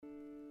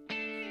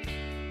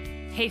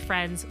Hey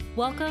friends,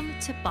 welcome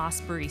to Boss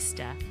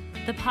Barista,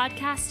 the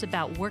podcast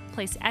about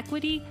workplace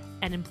equity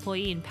and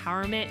employee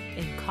empowerment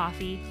in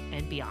coffee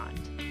and beyond.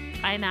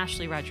 I'm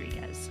Ashley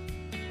Rodriguez.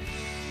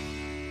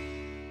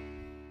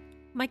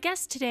 My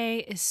guest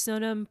today is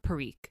Sonam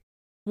Parikh,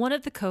 one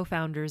of the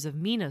co-founders of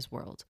Mina's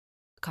World,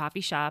 a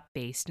coffee shop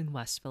based in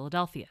West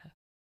Philadelphia.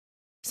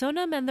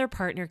 Sonam and their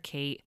partner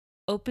Kate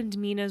opened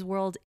Mina's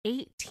World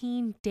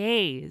 18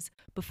 days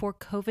before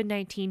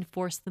COVID-19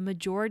 forced the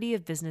majority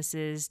of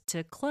businesses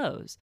to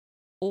close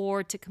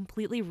or to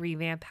completely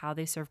revamp how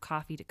they serve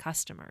coffee to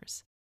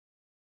customers.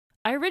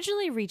 I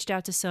originally reached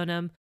out to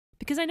Sonam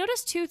because I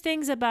noticed two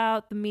things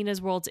about the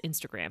Mina's World's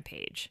Instagram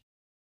page.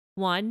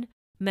 One,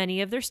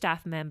 many of their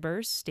staff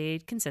members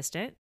stayed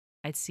consistent.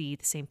 I'd see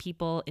the same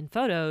people in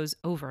photos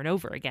over and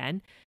over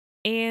again.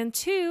 And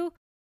two,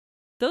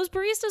 those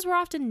baristas were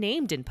often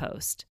named in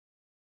post.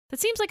 That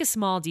seems like a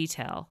small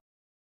detail,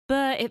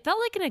 but it felt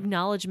like an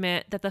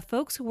acknowledgement that the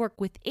folks who work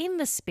within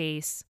the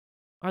space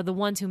are the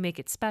ones who make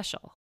it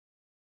special.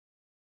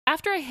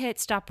 After I hit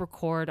stop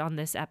record on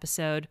this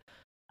episode,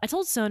 I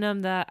told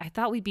Sonam that I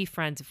thought we'd be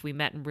friends if we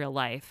met in real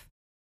life.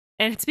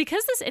 And it's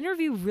because this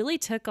interview really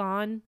took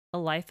on a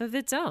life of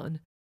its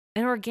own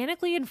and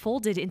organically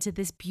unfolded into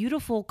this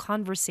beautiful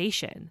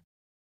conversation.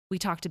 We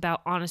talked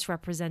about honest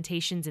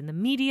representations in the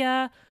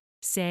media,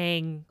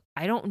 saying,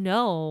 I don't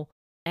know,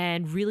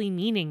 and really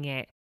meaning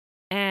it,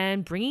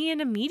 and bringing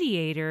in a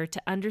mediator to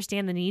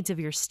understand the needs of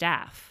your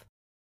staff.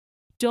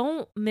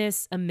 Don't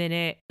miss a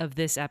minute of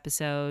this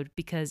episode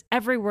because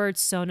every word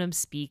Sonam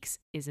speaks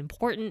is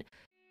important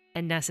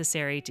and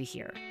necessary to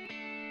hear.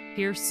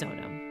 Here's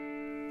Sonam.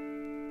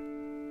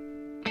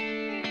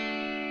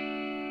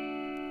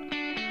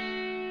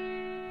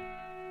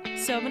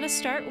 So I'm going to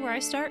start where I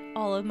start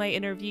all of my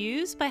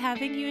interviews by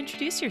having you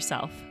introduce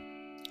yourself.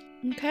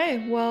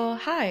 Okay, well,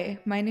 hi,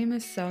 my name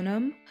is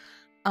Sonam.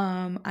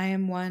 I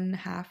am one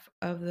half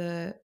of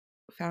the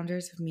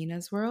founders of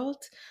Mina's World,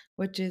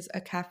 which is a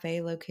cafe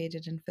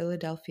located in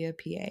Philadelphia,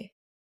 PA.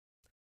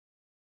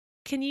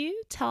 Can you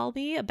tell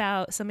me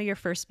about some of your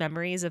first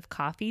memories of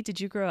coffee?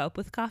 Did you grow up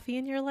with coffee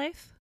in your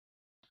life?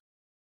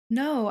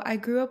 No, I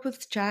grew up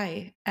with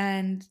chai,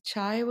 and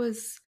chai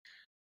was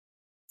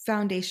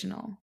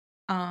foundational.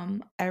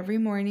 Every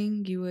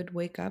morning you would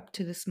wake up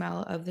to the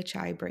smell of the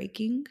chai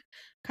breaking,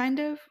 kind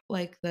of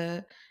like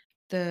the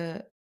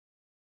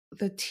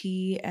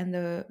tea and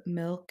the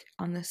milk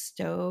on the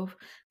stove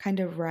kind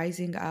of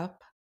rising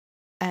up,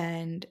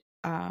 and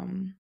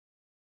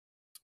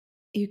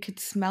you could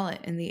smell it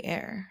in the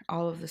air,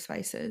 all of the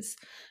spices.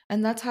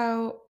 And that's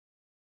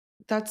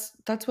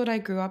what I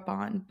grew up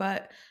on.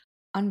 But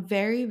on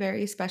very,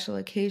 very special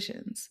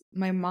occasions,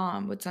 my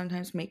mom would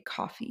sometimes make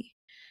coffee.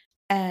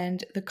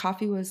 And the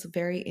coffee was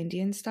very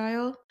Indian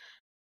style.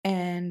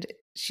 And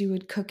she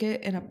would cook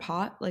it in a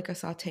pot, like a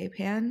saute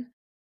pan,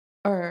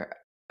 or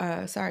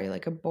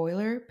like a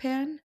boiler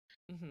pan.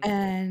 Mm-hmm.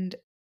 And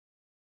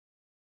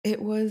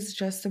it was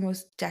just the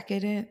most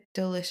decadent,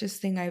 delicious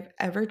thing I've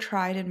ever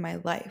tried in my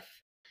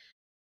life.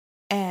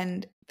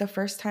 And the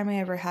first time I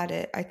ever had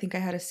it, I think I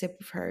had a sip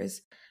of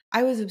hers.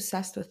 I was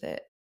obsessed with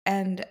it.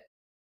 And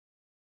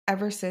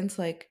ever since,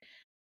 like,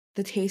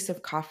 the taste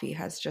of coffee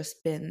has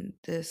just been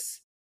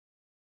this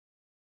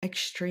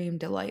extreme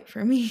delight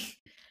for me.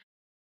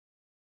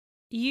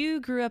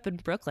 You grew up in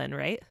Brooklyn,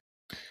 right?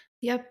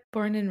 Yep,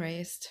 born and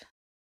raised.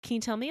 Can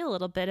you tell me a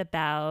little bit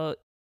about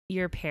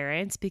your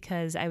parents?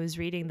 Because I was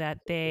reading that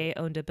they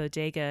owned a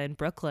bodega in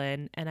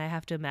Brooklyn, and I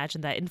have to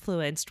imagine that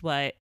influenced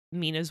what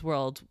Mina's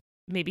World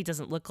maybe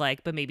doesn't look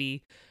like, but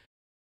maybe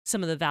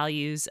some of the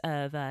values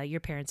of your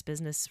parents'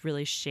 business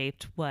really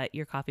shaped what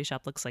your coffee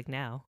shop looks like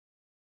now.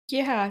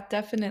 Yeah,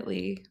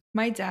 definitely.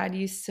 My dad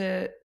used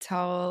to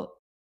tell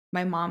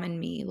my mom and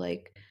me,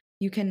 like,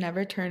 you can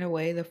never turn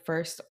away the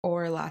first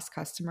or last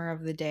customer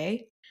of the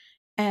day.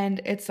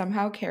 And it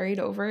somehow carried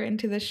over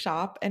into the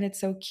shop. And it's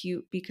so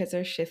cute because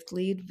our shift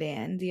lead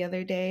van the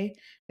other day,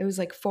 it was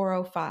like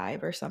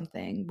 4:05 or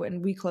something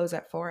when we close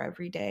at 4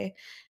 every day.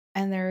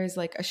 And there was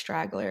like a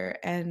straggler.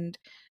 And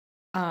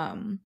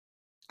um,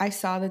 I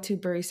saw the two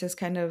baristas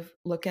kind of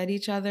look at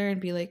each other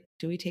and be like,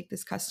 do we take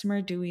this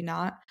customer? Do we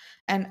not?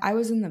 And I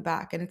was in the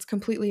back, and it's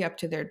completely up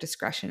to their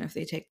discretion if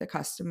they take the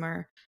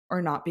customer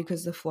or not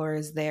because the floor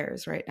is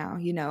theirs right now,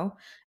 you know?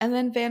 And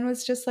then Van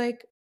was just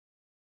like,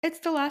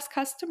 it's the last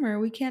customer.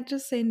 We can't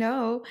just say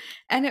no.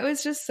 And it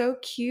was just so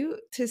cute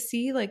to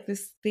see like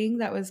this thing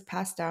that was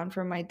passed down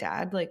from my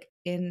dad, like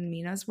in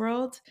Mina's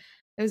World.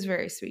 It was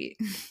very sweet.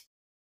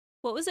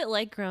 What was it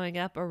like growing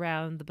up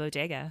around the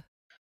bodega?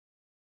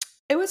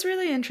 It was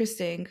really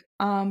interesting.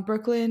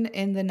 Brooklyn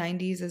in the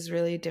 90s is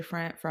really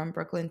different from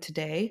Brooklyn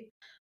today.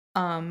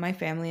 My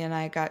family and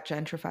I got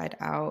gentrified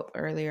out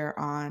earlier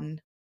on.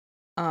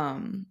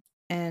 Um,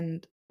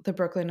 and the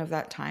Brooklyn of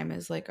that time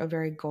is like a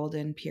very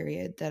golden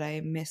period that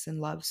I miss and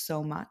love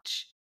so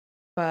much.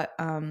 But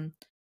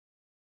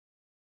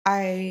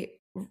I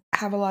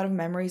have a lot of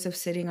memories of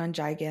sitting on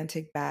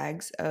gigantic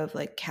bags of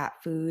like cat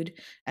food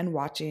and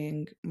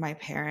watching my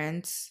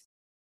parents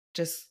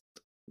just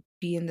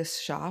be in this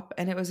shop,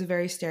 and it was a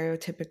very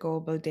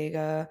stereotypical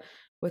bodega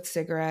with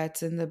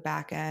cigarettes in the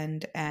back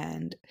end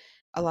and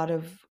a lot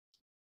of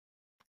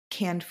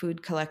canned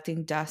food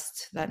collecting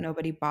dust that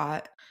nobody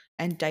bought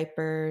and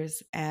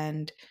diapers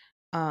and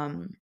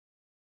um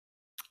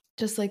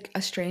just like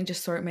a strange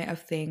assortment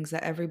of things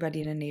that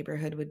everybody in a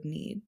neighborhood would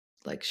need,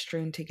 like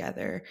strewn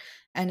together.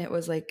 And it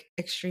was like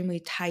extremely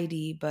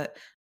tidy, but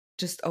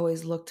just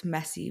always looked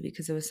messy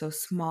because it was so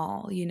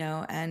small,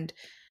 and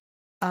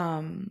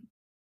um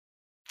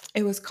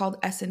it was called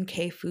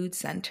S&K Food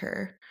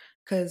Center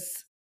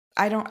cuz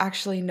I don't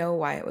actually know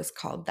why it was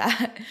called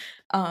that.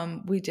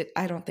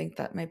 I don't think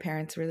that my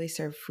parents really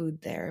served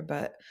food there,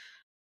 but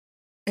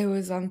it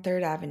was on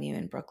 3rd Avenue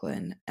in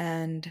Brooklyn,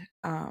 and,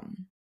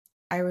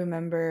 I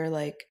remember,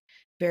 like,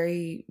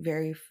 very,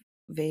 very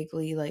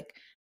vaguely, like,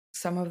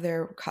 some of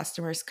their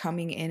customers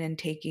coming in and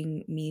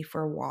taking me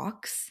for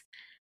walks.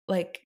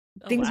 Like,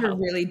 Oh, things were wow.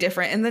 really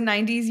different. In the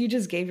 '90s, you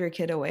just gave your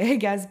kid away, I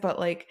guess, but,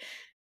 like,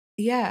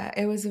 yeah,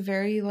 it was a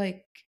very,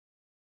 like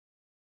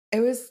it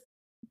was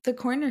the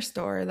corner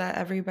store that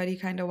everybody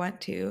kinda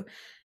went to,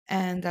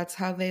 and that's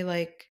how they,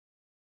 like,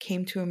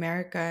 came to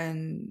America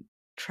and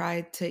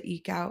tried to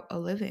eke out a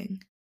living.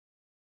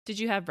 Did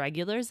you have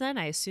regulars then?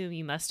 I assume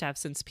you must have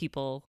since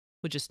people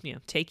would just,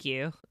 take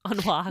you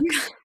on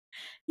walks.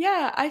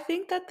 Yeah, I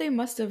think that they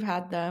must have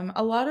had them.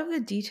 A lot of the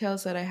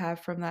details that I have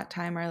from that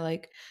time are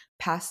like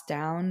passed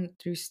down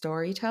through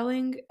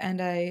storytelling,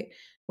 and I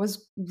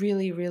was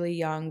really, really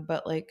young,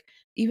 but like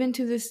even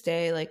to this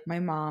day, like my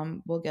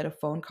mom will get a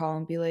phone call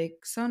and be like,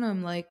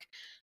 "Sonam, like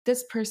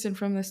this person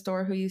from the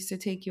store who used to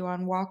take you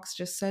on walks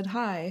just said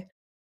hi."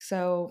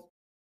 So,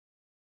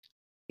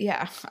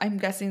 yeah, I'm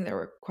guessing there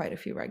were quite a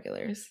few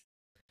regulars.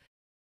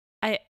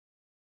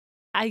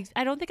 I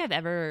I don't think I've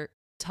ever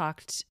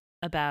talked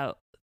about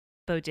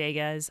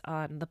bodegas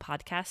on the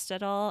podcast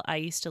at all. I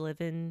used to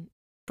live in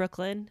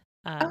Brooklyn,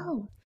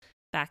 Oh.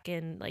 back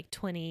in like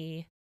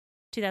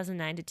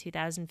 2009 to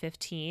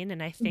 2015,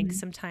 and I think Mhm.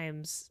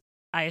 sometimes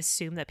I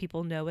assume that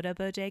people know what a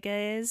bodega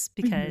is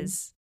Mhm.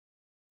 because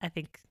I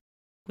think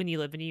when you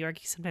live in New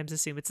York, you sometimes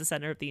assume it's the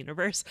center of the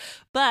universe.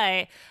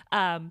 But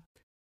um,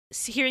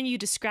 hearing you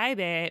describe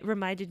it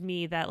reminded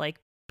me that like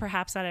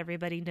perhaps not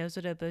everybody knows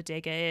what a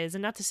bodega is,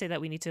 and not to say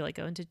that we need to like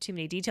go into too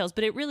many details,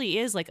 but it really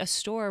is like a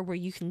store where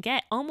you can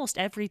get almost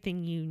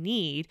everything you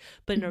need,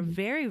 but in a Mhm.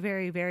 very,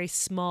 very, very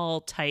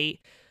small,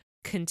 tight,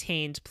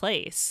 contained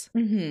place.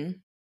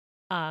 Mhm.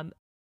 Um,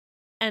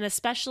 and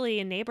especially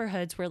in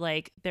neighborhoods where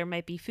like there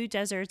might be food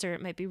deserts or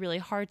it might be really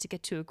hard to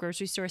get to a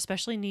grocery store,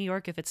 especially in New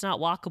York. If it's not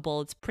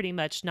walkable, it's pretty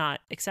much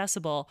not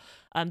accessible.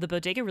 The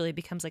bodega really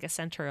becomes like a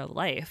center of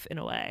life in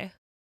a way.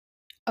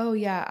 Oh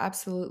yeah,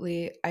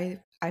 absolutely.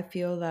 I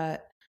feel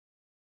that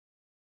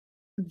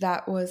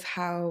that was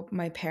how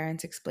my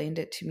parents explained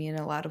it to me in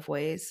a lot of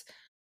ways.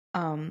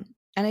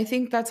 And I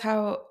think that's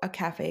how a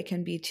cafe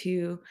can be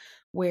too,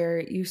 where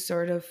you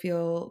sort of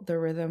feel the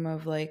rhythm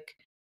of like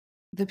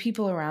the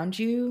people around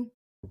you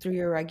through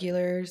your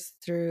regulars,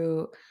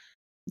 through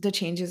the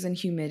changes in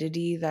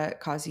humidity that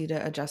cause you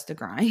to adjust the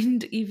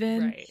grind,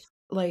 even Right.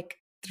 like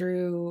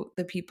through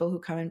the people who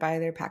come and buy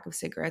their pack of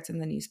cigarettes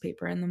and the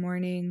newspaper in the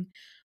morning,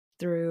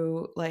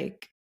 through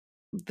like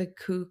the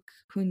kook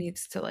who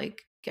needs to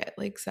like get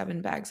like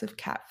 7 bags of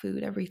cat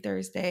food every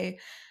Thursday.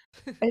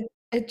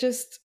 It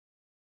just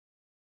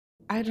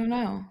I don't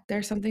know.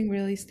 There's something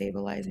really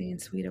stabilizing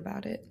and sweet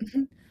about it.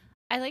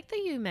 I like that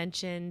you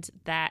mentioned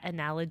that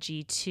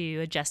analogy to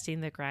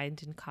adjusting the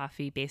grind in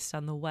coffee based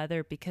on the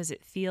weather because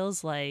it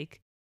feels like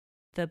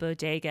the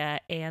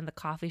bodega and the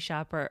coffee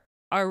shop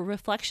are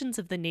reflections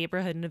of the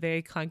neighborhood in a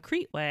very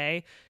concrete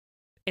way,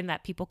 in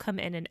that people come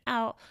in and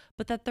out,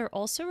 but that they're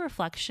also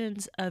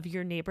reflections of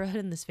your neighborhood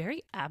in this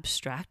very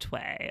abstract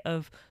way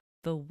of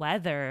the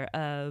weather,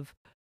 of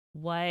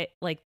what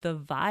like the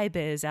vibe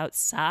is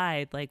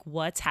outside, like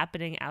what's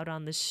happening out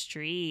on the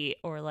street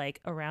or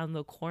like around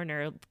the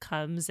corner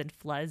comes and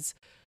floods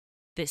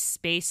this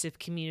space of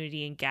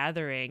community and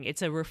gathering.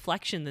 It's a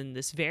reflection in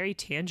this very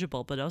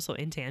tangible but also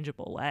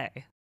intangible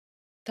way.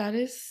 That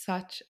is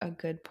such a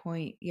good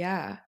point.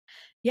 Yeah.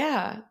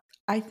 Yeah.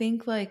 I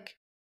think like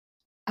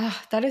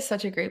that is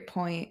such a great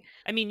point.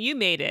 I mean, you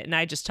made it and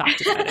I just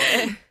talked about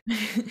it.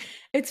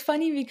 It's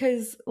funny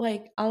because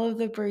like all of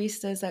the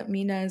baristas at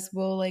Mina's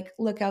will like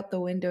look out the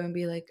window and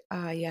be like,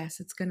 "Ah, yes,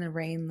 it's going to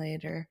rain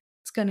later.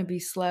 It's going to be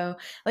slow."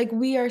 Like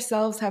we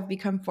ourselves have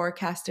become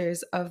forecasters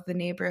of the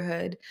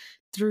neighborhood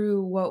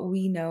through what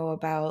we know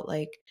about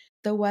like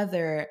the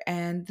weather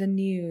and the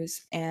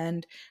news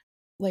and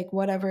like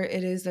whatever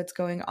it is that's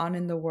going on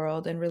in the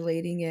world and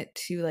relating it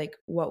to like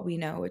what we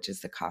know, which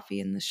is the coffee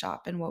in the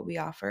shop and what we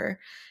offer.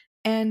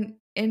 And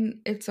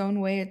in its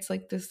own way, it's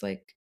like this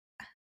like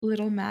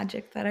little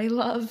magic that I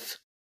love.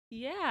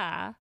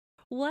 Yeah.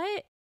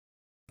 What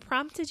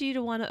prompted you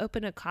to want to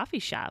open a coffee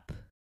shop?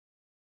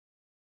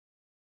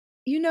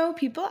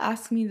 People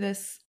ask me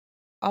this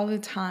all the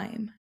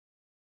time.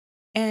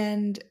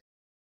 And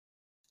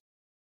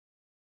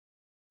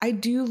I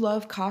do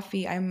love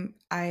coffee.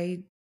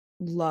 I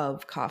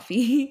love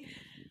coffee.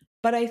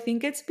 But I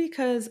think it's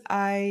because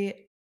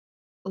I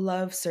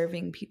love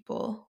serving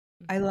people.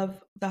 I Mhm.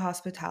 love the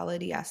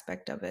hospitality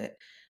aspect of it.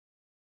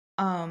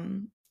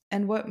 Um,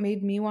 and what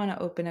made me wanna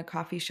open a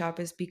coffee shop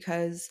is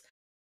because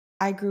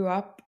I grew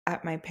up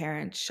at my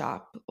parents'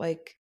 shop,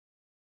 like,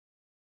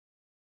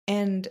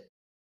 and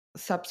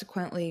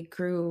subsequently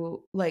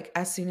grew like,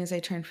 as soon as I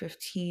turned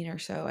 15 or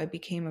so, I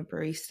became a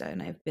barista,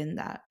 and I've been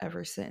that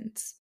ever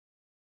since.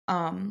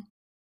 Um,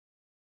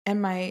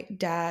 and my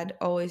dad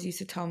always used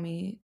to tell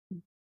me,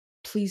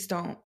 "Please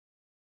don't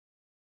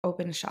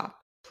open a shop.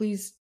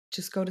 Please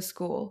just go to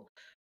school.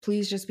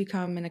 Please just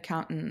become an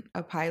accountant,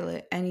 a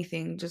pilot,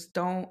 anything. Just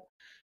don't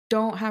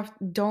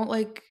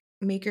like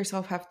make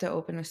yourself have to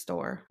open a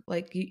store.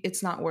 Like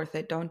it's not worth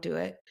it. Don't do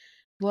it."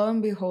 Lo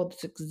and behold,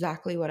 it's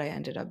exactly what I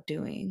ended up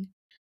doing.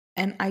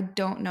 And I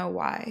don't know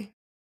why.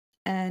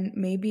 And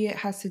maybe it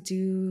has to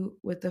do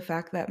with the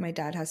fact that my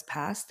dad has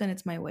passed and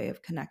it's my way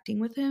of connecting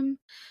with him.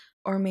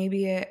 Or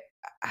maybe it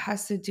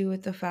has to do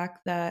with the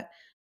fact that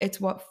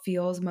it's what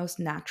feels most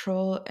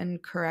natural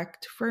and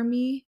correct for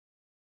me.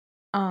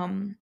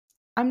 Um,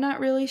 I'm not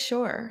really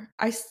sure.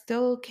 I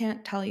still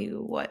can't tell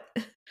you what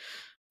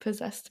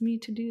possessed me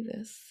to do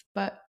this,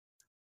 but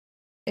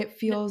it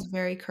No, feels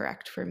very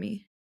correct for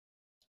me.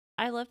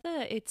 I love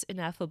that it's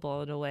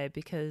ineffable in a way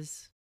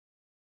because,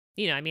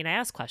 I mean, I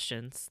ask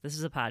questions. This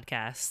is a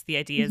podcast. The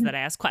idea is Mhm. that I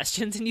ask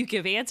questions and you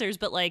give answers,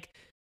 but like,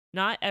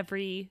 not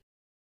every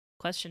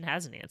question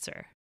has an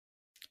answer.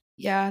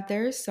 Yeah,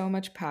 there is so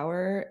much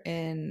power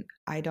in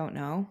I don't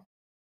know.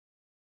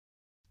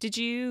 Did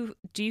you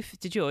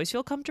always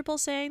feel comfortable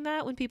saying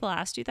that when people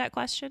asked you that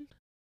question?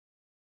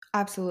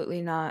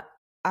 Absolutely not.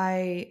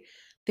 I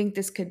think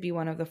this could be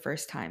one of the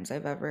first times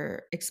I've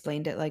ever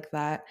explained it like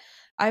that.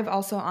 I've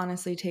also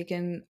honestly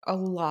taken a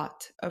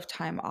lot of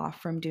time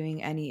off from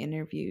doing any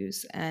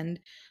interviews, and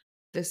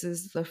this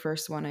is the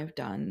first one I've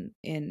done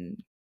in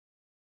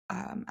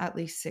at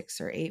least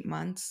 6 or 8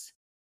 months.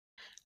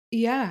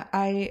 Yeah,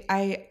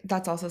 I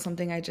that's also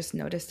something I just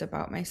noticed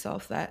about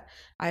myself that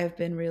I have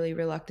been really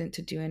reluctant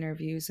to do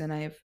interviews and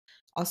I've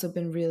also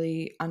been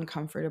really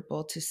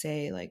uncomfortable to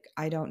say like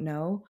I don't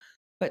know.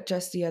 But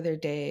just the other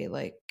day,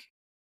 like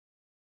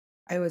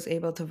I was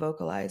able to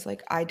vocalize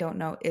like I don't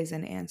know is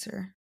an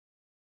answer.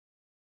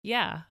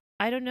 Yeah.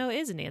 I don't know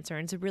is an answer,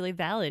 and it's a really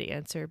valid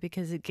answer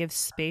because it gives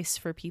space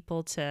for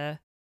people to,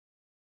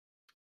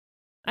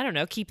 I don't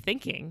know, keep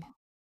thinking.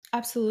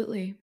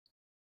 Absolutely.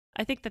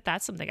 I think that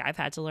that's something I've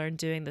had to learn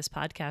doing this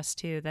podcast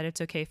too, that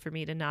it's okay for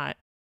me to not.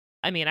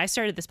 I mean, I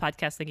started this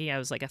podcast thinking I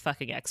was like a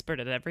fucking expert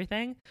at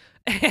everything,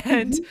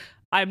 and Mhm.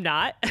 I'm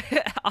not,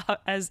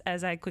 as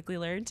I quickly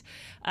learned.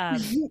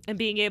 And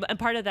being able, and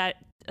part of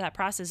that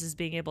process is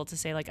being able to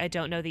say like I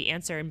don't know the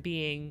answer, and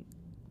being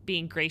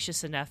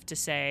gracious enough to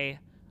say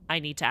I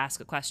need to ask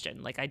a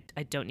question. Like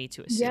I don't need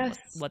to assume Yes.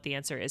 what the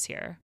answer is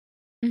here.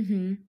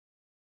 Mhm.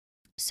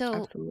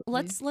 So Absolutely.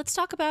 let's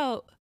talk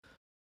about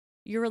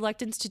your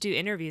reluctance to do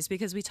interviews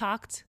because we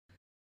talked.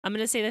 I'm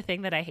going to say the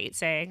thing that I hate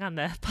saying on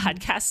the Mhm.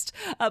 podcast,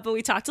 but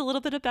we talked a little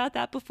bit about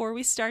that before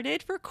we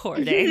started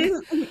recording.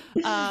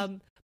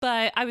 Um,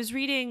 but I was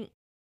reading,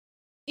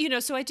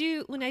 so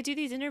when I do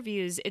these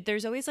interviews,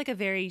 there's always like a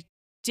very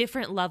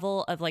different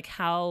level of like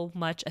how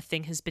much a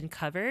thing has been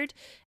covered.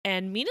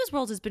 And Mina's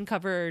World has been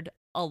covered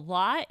a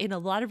lot in a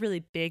lot of really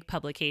big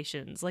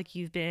publications. Like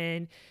you've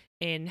been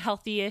in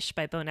Healthy-ish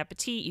by Bon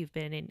Appetit, you've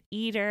been in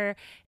Eater,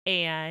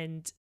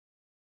 and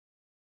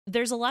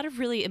there's a lot of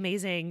really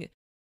amazing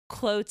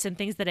quotes and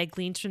things that I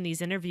gleaned from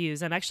these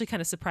interviews. I'm actually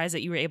kind of surprised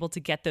that you were able to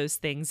get those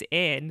things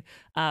in,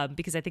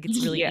 because I think it's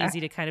really Yeah. easy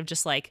to kind of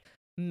just like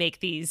make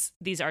these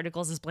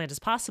articles as bland as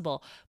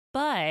possible.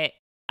 But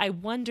I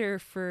wonder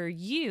for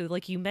you,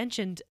 like you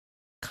mentioned,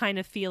 kind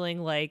of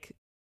feeling like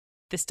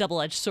this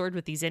double-edged sword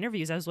with these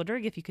interviews. I was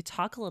wondering if you could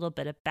talk a little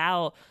bit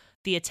about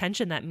the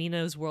attention that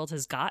Mina's World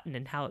has gotten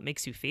and how it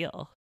makes you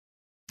feel.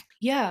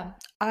 Yeah,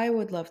 I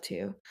would love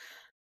to.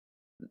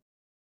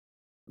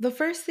 The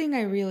first thing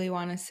I really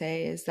want to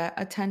say is that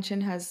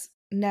attention has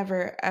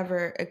never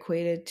ever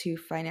equated to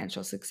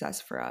financial success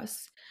for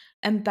us.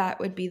 And that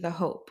would be the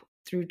hope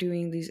through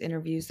doing these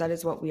interviews. That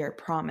is what we are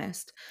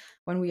promised.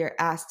 When we are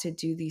asked to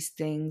do these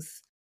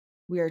things,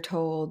 we are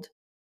told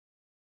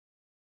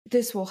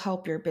this will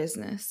help your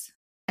business.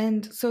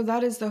 And so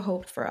that is the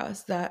hope for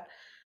us that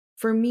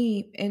for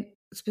me and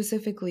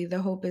specifically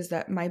the hope is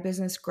that my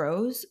business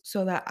grows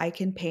so that I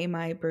can pay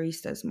my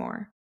baristas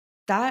more.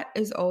 That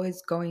is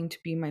always going to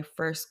be my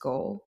first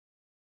goal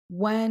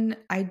when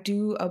I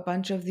do a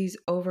bunch of these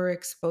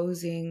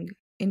overexposing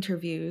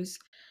interviews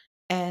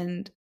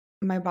and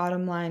my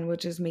bottom line,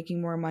 which is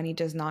making more money,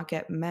 does not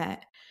get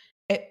met,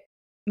 it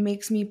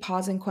makes me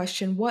pause and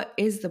question what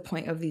is the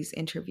point of these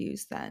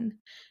interviews then?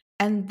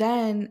 And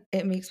then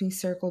it makes me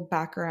circle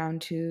back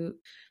around to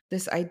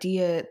this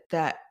idea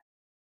that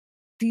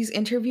these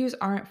interviews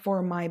aren't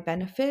for my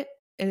benefit,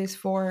 it is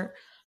for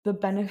the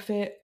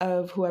benefit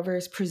of whoever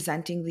is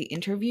presenting the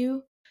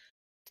interview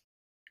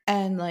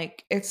and,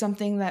 like, it's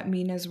something that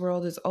Mina's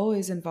World is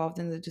always involved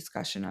in the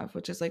discussion of,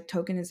 which is, like,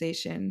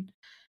 tokenization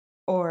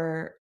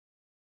or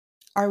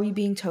are we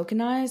being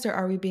tokenized, or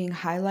are we being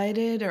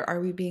highlighted, or are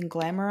we being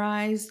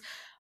glamorized?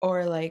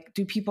 Or like,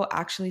 do people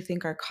actually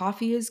think our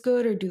coffee is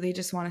good, or do they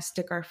just want to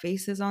stick our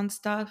faces on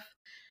stuff?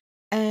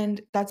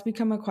 And that's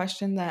become a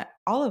question that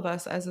all of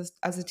us as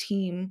a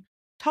team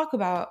talk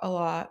about a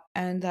lot,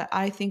 and that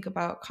I think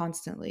about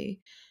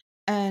constantly.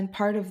 And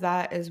part of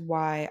that is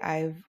why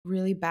I've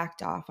really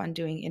backed off on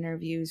doing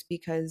interviews,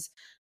 because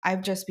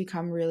I've just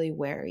become really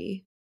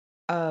wary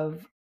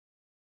of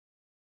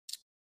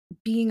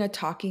being a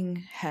talking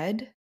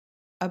head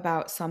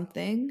about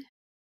something,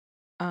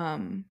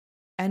 um,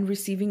 and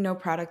receiving no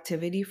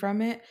productivity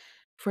from it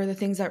for the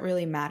things that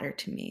really matter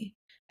to me.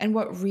 And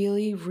what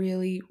really,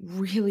 really,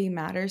 really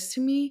matters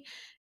to me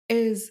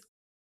is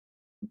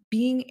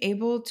being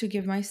able to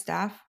give my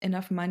staff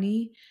enough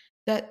money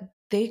that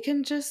they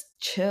can just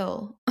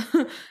chill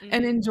and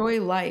Mm-hmm.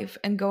 enjoy life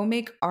and go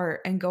make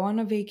art and go on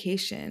a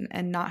vacation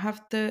and not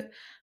have to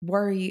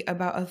worry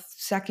about a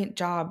second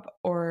job,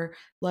 or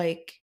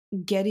like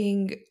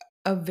getting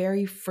a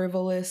very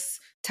frivolous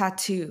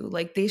tattoo.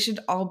 Like, they should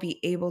all be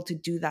able to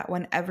do that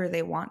whenever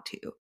they want to.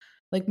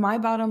 Like, my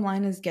bottom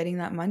line is getting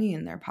that money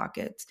in their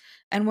pockets.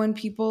 And when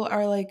people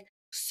are like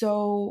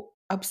so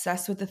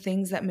obsessed with the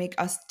things that make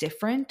us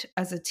different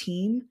as a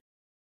team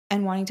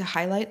and wanting to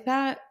highlight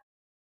that,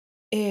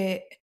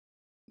 it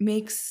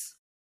makes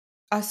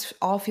us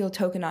all feel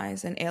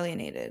tokenized and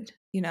alienated,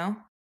 you know?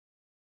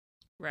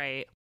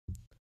 Right.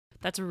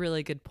 That's a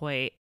really good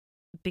point,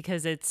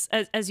 because it's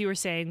as you were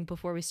saying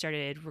before we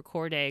started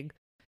recording,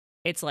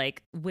 it's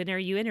like, when are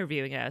you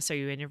interviewing us? Are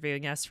you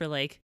interviewing us for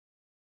like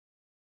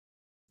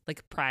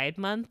Pride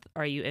Month?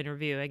 Are you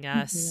interviewing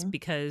us Mhm.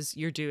 because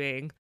you're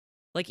doing,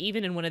 like,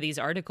 even in one of these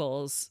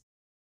articles,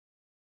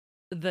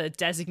 the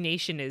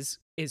designation is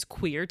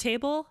queer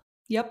table?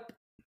 Yep.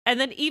 And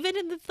then even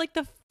in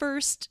the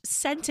first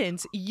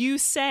sentence, you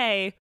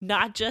say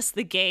not just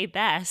the gay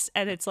best,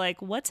 and it's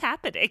like, what's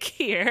happening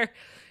here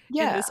in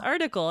Yeah. this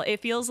article?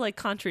 It feels like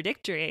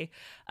contradictory.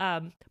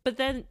 But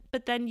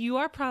then you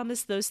are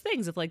promised those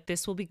things of like,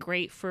 this will be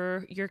great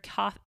for your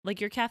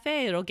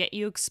cafe. It'll get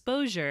you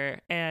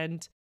exposure.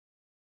 And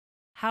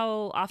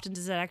how often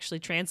does that actually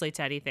translate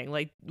to anything?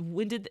 Like,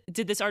 when did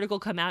this article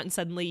come out and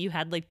suddenly you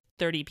had like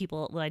 30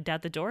 people lined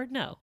out the door?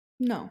 No.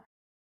 No.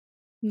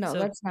 No, So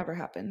that's never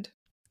happened.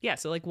 yeah,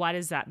 so like, why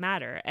does that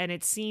matter? And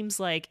it seems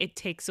like it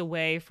takes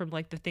away from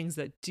like the things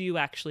that do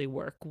actually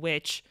work,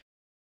 which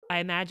I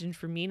imagine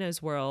for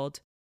Mina's world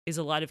is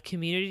a lot of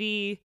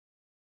community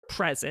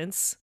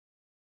presence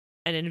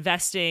and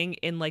investing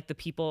in like the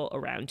people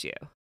around you.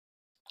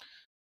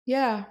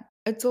 Yeah,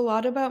 it's a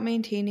lot about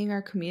maintaining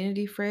our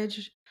community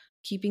fridge,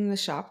 keeping the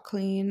shop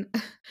clean,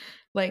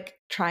 like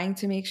trying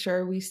to make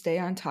sure we stay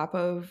on top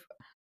of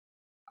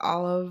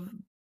all of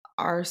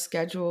our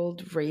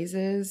scheduled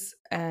raises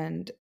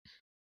and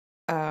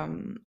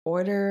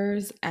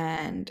orders,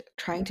 and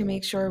trying to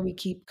make sure we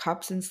keep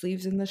cups and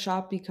sleeves in the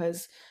shop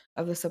because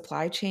of the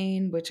supply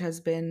chain, which has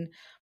been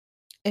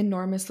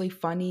enormously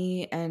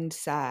funny and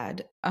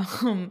sad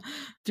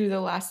through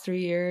the last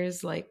 3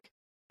 years. Like,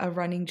 a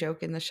running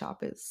joke in the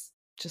shop is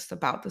just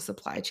about the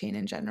supply chain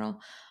in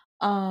general.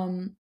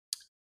 Um,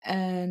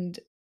 and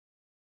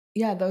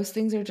yeah, those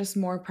things are just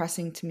more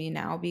pressing to me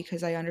now,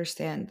 because I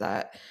understand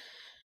that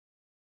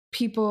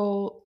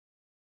people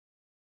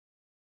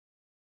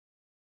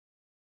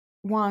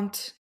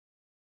want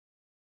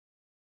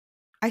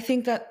I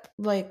think that,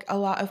 like, a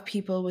lot of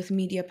people with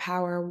media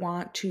power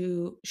want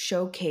to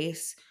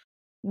showcase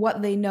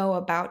what they know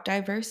about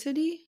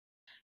diversity,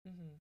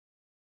 Mm-hmm.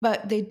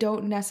 but they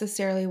don't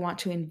necessarily want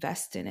to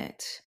invest in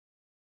it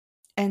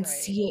and Right.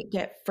 see it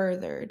get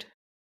furthered.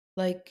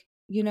 Like,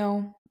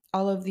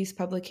 all of these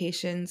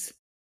publications,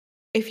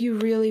 if you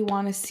really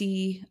want to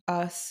see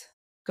us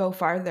go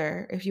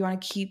farther, if you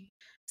want to keep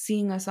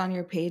seeing us on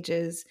your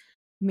pages,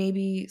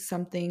 maybe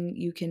something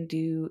you can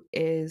do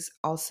is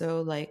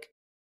also, like,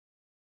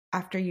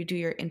 after you do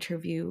your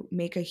interview,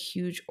 make a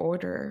huge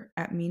order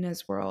at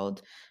Mina's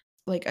World,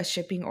 like a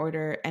shipping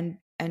order, and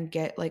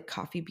get like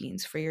coffee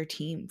beans for your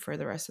team for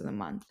the rest of the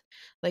month.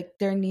 Like,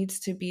 there needs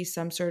to be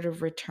some sort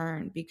of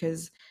return,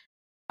 because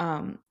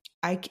um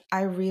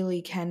I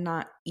really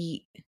cannot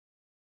eat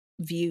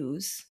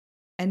views,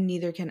 and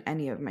neither can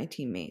any of my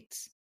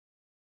teammates.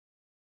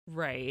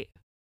 Right.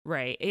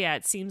 Right. Yeah,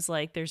 it seems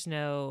like there's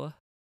no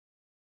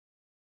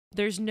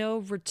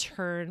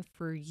return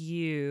for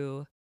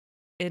you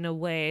in a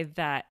way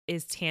that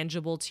is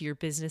tangible to your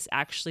business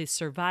actually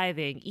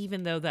surviving,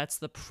 even though that's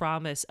the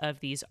promise of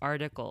these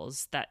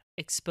articles, that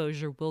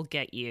exposure will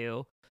get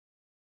you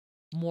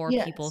more people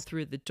Yes.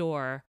 through the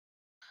door.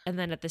 And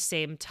then at the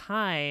same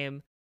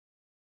time,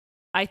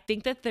 I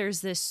think that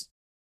there's this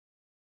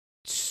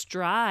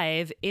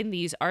strive in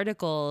these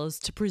articles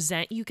to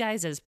present you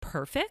guys as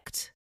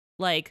perfect.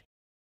 Like,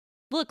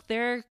 look,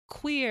 they're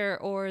queer,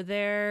 or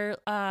they're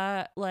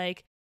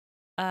BIPOC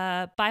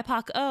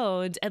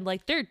owned, and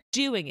like they're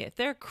doing it.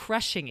 They're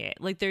crushing it.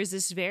 Like, there's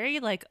this very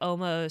like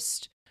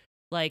almost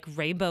like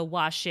rainbow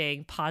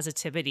washing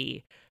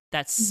positivity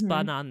that's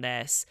spun Mhm. on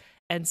this,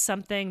 and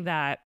something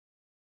that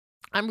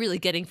I'm really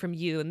getting from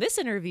you in this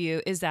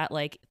interview is that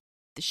like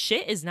the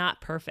shit is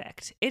not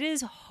perfect. It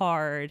is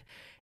hard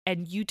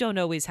and you don't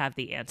always have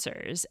the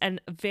answers. And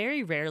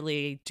very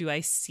rarely do I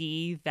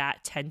see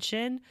that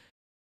tension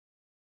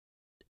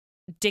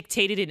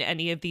dictated in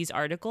any of these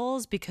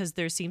articles because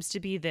there seems to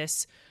be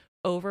this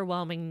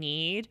overwhelming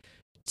need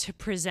to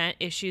present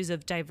issues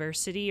of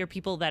diversity or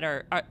people that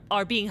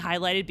are being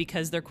highlighted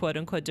because they're quote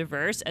unquote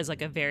diverse as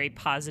like a very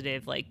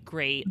positive, like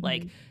great,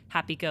 like Mhm.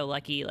 happy go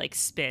lucky like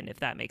spin, if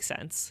that makes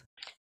sense.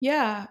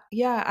 Yeah,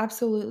 yeah,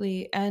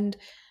 absolutely. And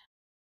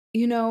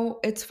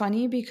it's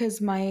funny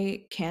because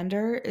my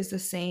candor is the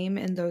same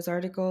in those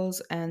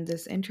articles and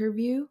this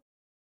interview.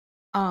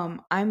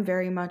 I'm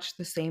very much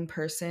the same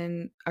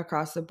person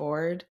across the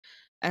board.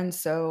 And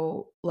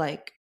so,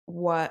 like,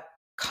 what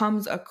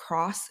comes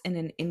across in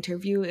an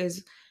interview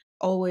is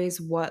always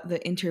what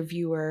the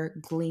interviewer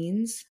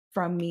gleans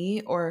from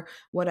me or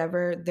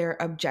whatever their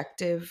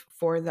objective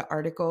for the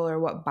article or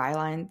what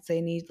bylines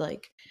they need.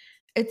 Like,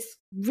 it's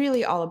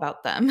really all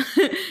about them,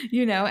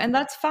 and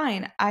that's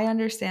fine. I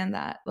understand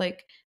that.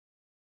 Like,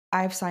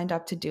 I've signed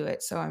up to do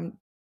it, so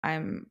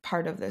I'm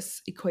part of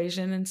this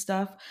equation and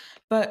stuff.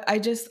 But I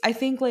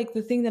think like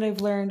the thing that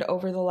I've learned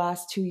over the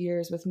last 2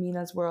 years with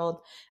Mina's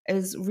World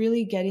is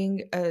really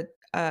getting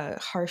a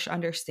harsh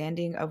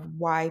understanding of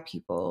why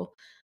people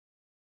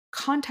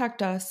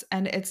contact us,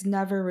 and it's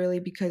never really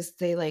because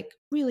they like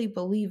really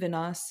believe in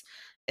us.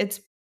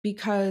 It's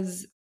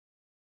because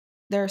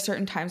there are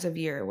certain times of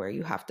year where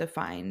you have to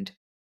find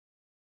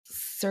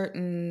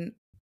certain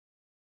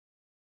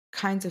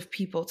kinds of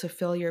people to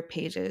fill your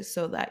pages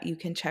so that you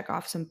can check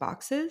off some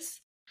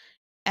boxes.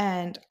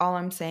 And all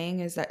I'm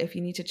saying is that if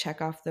you need to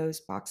check off those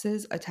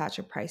boxes, attach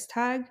a price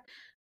tag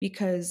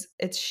because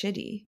it's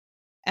shitty.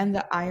 And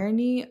the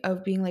irony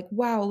of being like,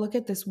 wow, look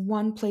at this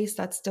one place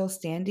that's still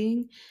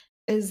standing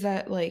is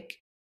that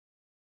like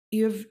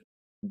you have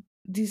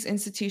these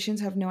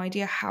institutions have no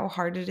idea how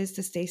hard it is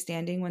to stay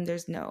standing when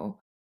there's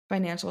no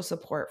financial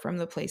support from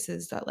the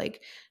places that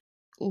like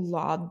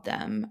laud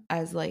them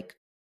as like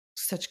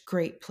such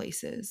great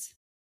places.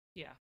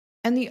 Yeah.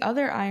 And the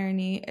other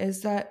irony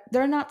is that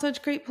they're not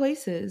such great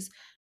places.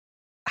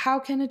 How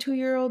can a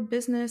 2-year-old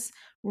business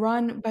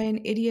run by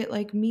an idiot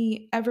like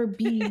me ever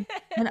be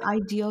an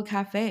ideal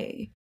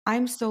cafe?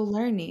 I'm still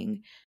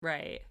learning.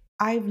 Right.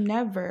 I've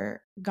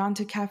never gone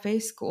to cafe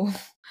school.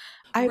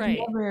 I've Right.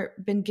 never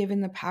been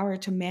given the power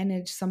to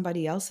manage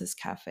somebody else's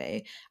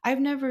cafe.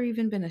 I've never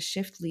even been a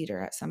shift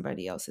leader at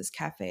somebody else's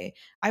cafe.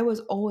 I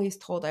was always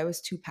told I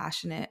was too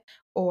passionate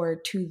or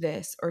too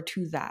this or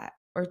too that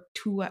or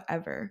too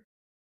whatever.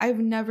 I've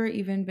never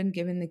even been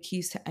given the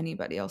keys to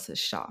anybody else's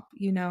shop?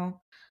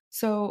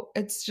 So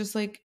it's just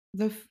like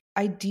the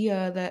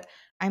idea that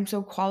I'm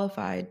so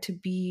qualified to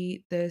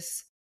be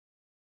this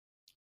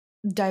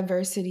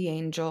diversity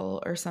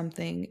angel or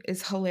something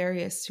is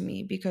hilarious to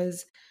me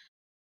because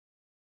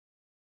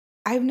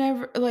I've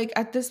never like,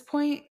 at this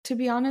point, to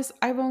be honest,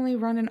 I've only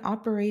run an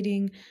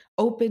operating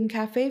open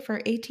cafe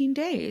for 18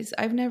 days.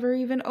 I've never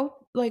even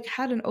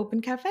had an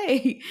open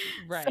cafe.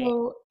 Right.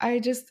 So,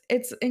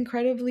 it's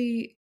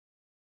incredibly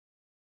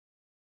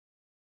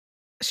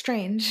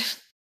strange.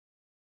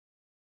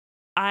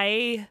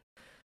 I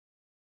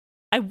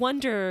I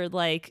wonder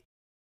like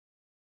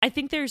I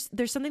think there's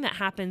something that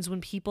happens when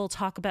people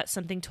talk about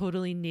something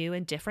totally new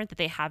and different that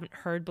they haven't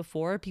heard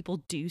before. People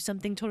do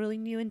something totally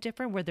new and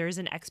different where there's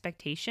an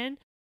expectation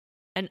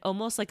and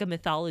almost like a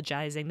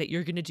mythologizing that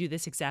you're going to do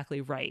this exactly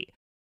right.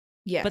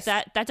 But Yes.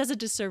 that does a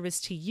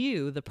disservice to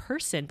you, the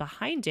person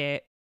behind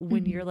it,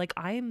 when Mhm. you're like,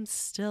 I'm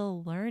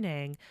still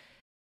learning.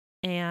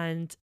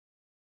 And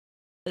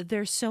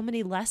there's so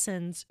many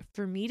lessons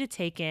for me to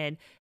take in.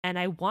 And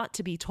I want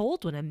to be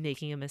told when I'm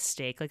making a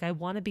mistake. Like, I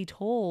want to be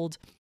told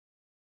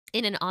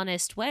in an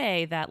honest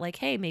way that, like,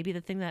 hey, maybe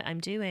the thing that I'm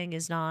doing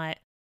is not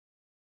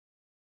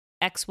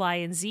X, Y,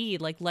 and Z.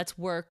 Like, let's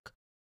work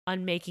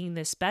on making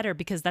this better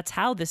because that's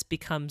how this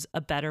becomes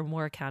a better,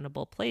 more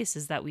accountable place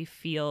is that we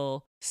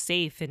feel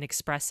safe in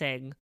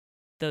expressing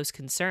those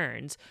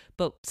concerns.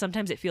 But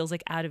sometimes it feels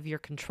like out of your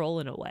control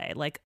in a way.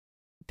 Like,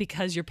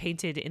 because you're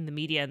painted in the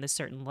media in this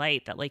certain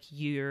light that like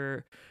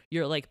you're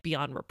like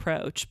beyond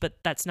reproach,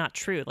 but that's not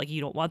true. Like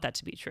you don't want that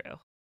to be true.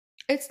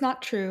 It's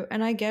not true,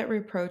 and I get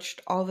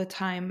reproached all the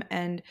time,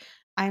 and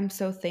I'm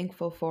so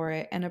thankful for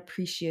it and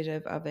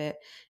appreciative of it.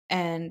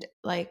 And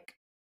like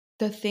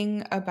the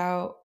thing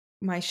about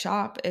my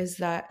shop is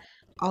that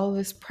all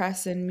this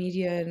press and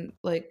media and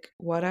like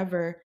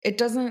whatever, it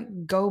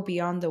doesn't go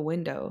beyond the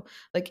window.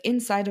 Like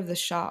inside of the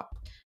shop,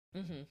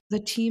 Mm-hmm. the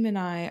team and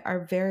I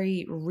are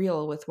very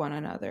real with one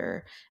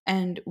another,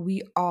 and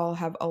we all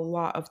have a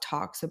lot of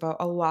talks about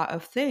a lot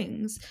of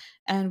things,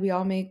 and we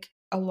all make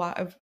a lot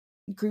of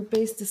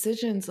group-based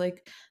decisions.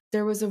 Like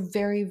there was a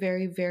very,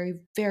 very, very,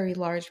 very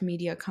large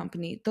media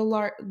company, the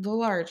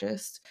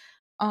largest,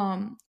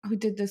 who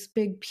did this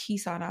big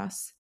piece on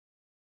us,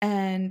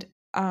 and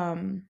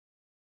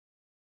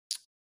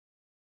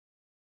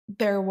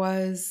there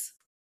was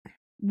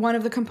one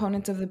of the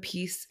components of the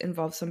piece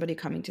involved somebody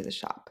coming to the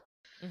shop,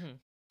 Mm-hmm.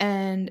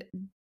 and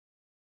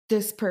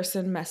this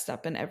person messed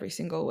up in every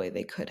single way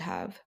they could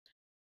have.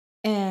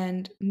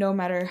 And no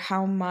matter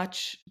how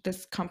much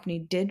this company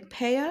did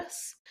pay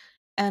us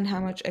and how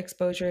much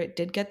exposure it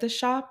did get the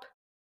shop,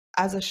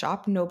 as a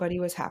shop, nobody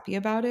was happy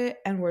about it,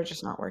 and we're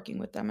just not working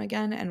with them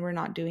again, and we're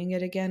not doing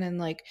it again, and,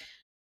 like,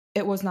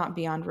 it was not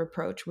beyond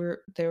reproach.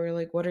 They were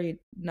like, "What are you"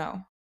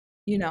 no,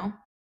 you know?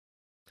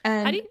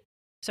 How do And you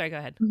Sorry, go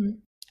ahead.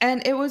 mhm.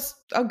 And it was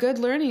a good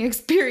learning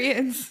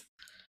experience.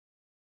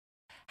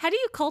 How do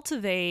you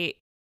cultivate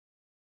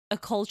a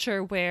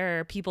culture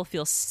where people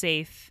feel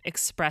safe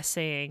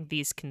expressing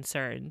these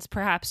concerns?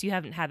 Perhaps you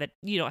don't have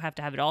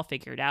to have it all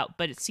figured out,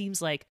 but it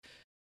seems like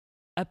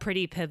a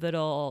pretty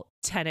pivotal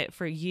tenet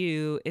for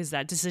you is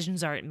that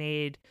decisions aren't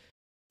made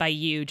by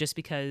you just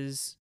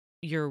because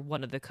you're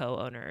one of the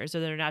co-owners,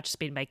 or they're not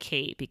just made by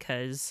Kate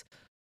because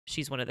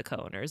she's one of the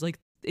co-owners. Like,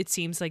 it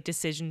seems like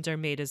decisions are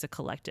made as a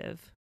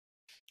collective.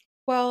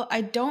 Well,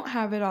 I don't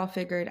have it all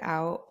figured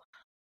out,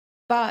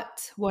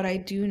 but what I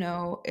do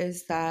know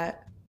is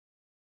that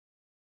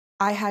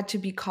I had to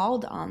be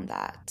called on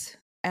that,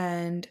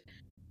 and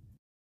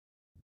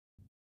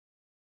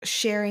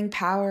sharing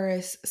power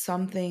is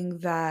something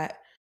that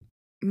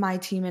my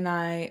team and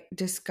I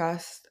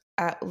discussed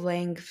at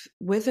length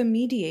with a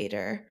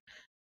mediator.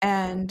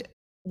 And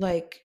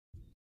like,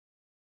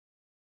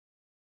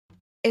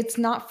 it's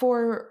not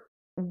for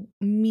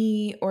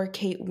me or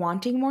Kate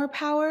wanting more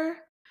power,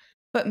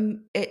 but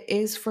it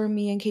is for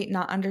me and Kate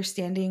not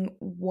understanding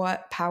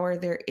what power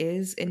there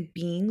is in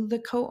being the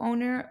co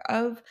owner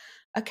of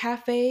a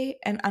cafe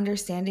and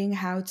understanding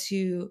how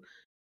to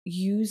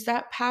use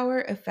that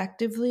power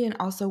effectively and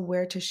also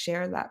where to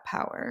share that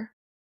power.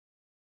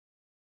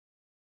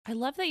 I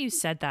love that you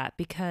said that,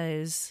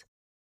 because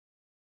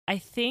I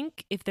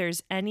think if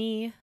there's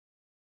anything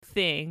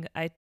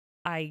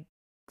I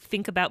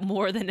think about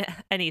more than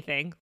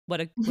anything, what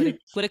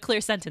a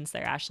clear sentence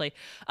there, Ashley.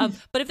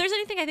 But if there's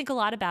anything I think a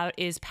lot about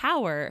is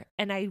power,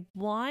 and I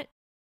want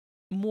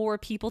more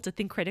people to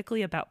think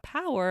critically about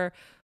power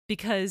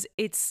because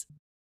it's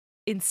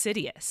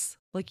insidious.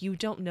 Like, you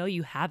don't know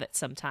you have it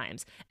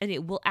sometimes, and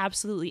it will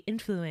absolutely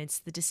influence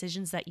the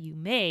decisions that you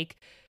make.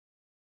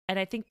 And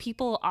I think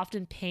people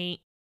often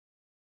paint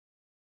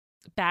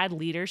bad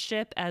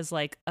leadership as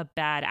like a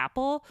bad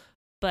apple,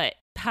 but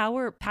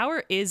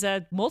power is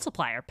a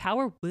multiplier.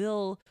 Power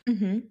will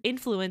Mhm.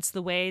 influence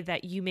the way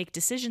that you make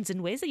decisions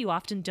in ways that you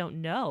often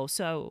don't know.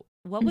 So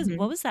what Mhm.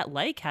 was that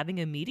like, having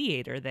a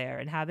mediator there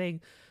and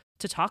having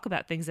to talk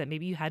about things that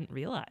maybe you hadn't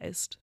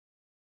realized?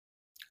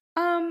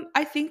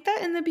 I think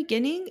that in the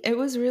beginning it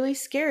was really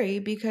scary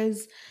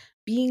because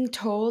being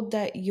told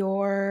that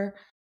you're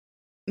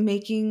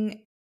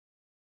making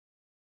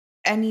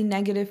any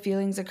negative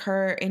feelings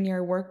occur in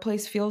your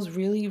workplace feels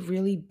really,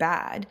 really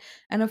bad.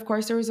 And of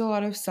course, there was a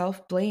lot of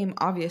self blame,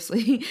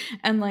 obviously,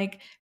 and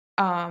like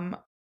um,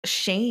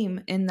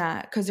 shame in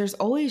that because there's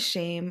always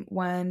shame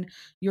when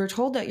you're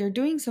told that you're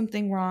doing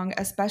something wrong,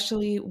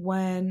 especially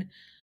when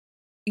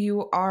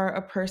you are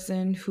a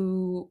person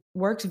who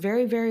works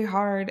very, very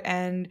hard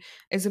and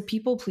is a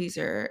people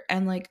pleaser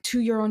and like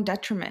to your own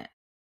detriment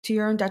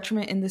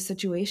in this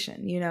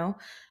situation, you know?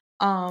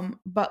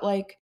 But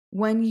like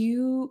when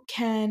you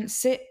can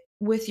sit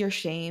with your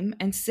shame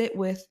and sit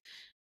with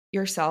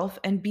yourself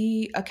and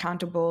be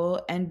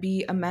accountable and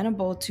be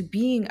amenable to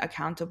being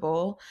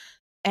accountable,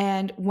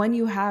 and when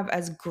you have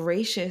as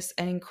gracious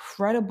and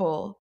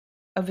incredible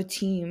of a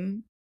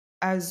team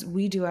as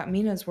we do at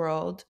Mina's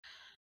World,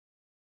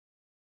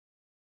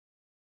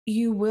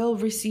 you will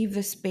receive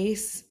the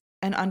space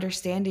and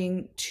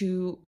understanding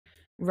to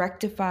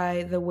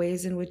rectify the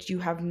ways in which you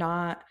have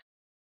not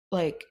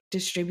like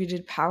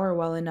distributed power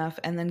well enough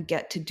and then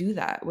get to do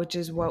that, which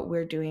is what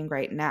we're doing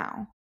right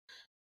now.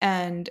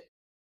 And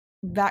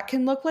that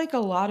can look like a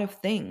lot of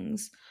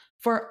things.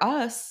 For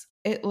us,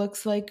 it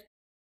looks like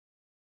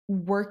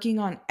working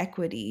on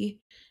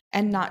equity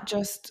and not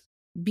just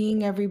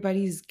being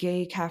everybody's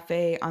gay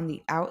cafe on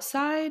the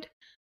outside.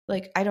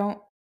 Like,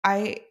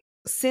 I,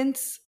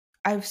 since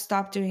I've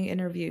stopped doing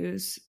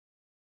interviews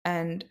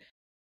and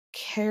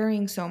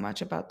caring so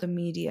much about the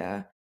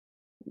media,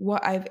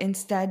 what I've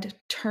instead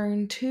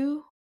turned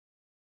to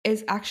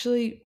is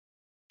actually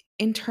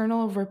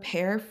internal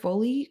repair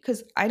fully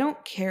because I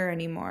don't care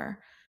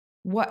anymore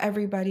what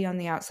everybody on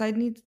the outside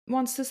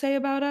wants to say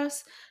about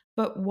us.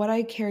 But what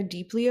I care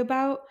deeply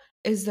about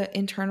is the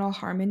internal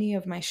harmony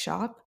of my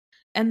shop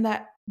and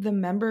that the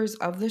members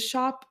of the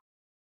shop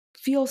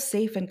feel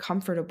safe and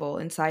comfortable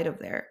inside of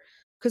there.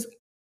 Because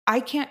I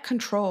can't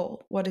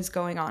control what is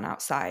going on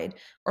outside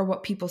or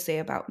what people say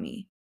about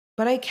me,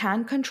 but I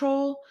can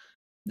control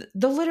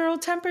the literal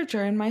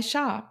temperature in my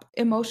shop,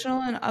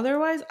 emotional and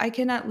otherwise. I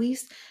can at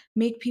least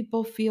make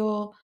people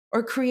feel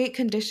or create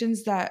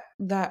conditions that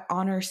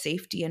honor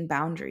safety and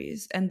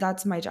boundaries, and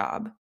that's my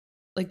job.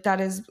 Like that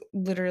is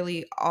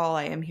literally all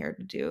I am here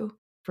to do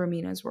for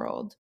Mina's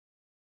World.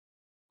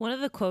 One of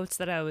the quotes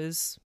that I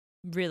was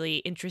really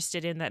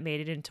interested in that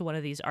made it into one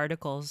of these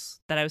articles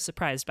that I was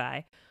surprised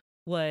by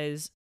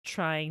was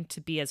trying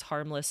to be as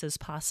harmless as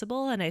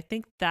possible. And I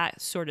think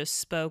that sort of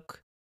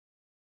spoke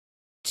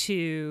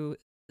to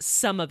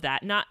some of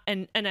that. Not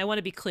and I want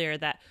to be clear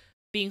that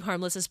being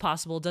harmless as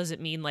possible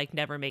doesn't mean like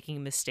never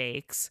making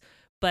mistakes,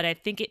 but I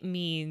think it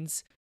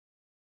means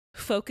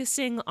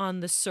focusing on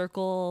the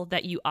circle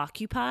that you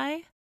occupy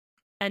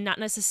and not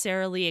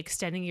necessarily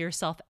extending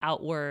yourself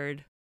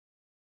outward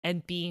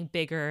and being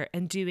bigger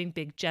and doing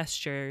big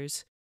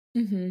gestures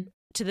Mm-hmm.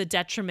 to the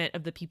detriment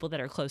of the people that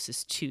are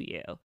closest to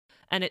you.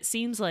 And it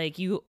seems like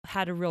you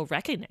had a real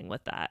reckoning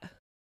with that.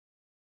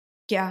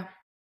 Yeah.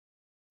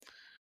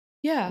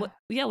 Yeah.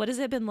 What has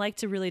it been like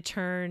to really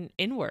turn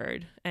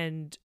inward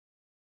and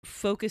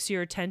focus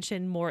your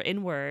attention more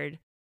inward?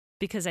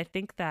 Because I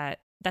think that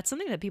that's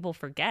something that people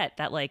forget,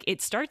 that like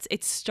it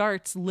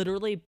starts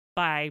literally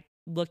by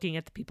looking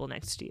at the people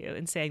next to you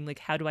and saying like,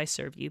 how do I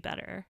serve you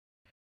better?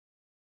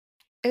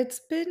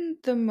 It's been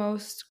the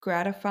most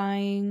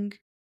gratifying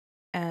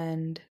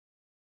and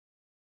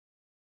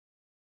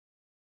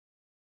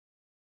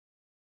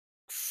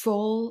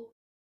full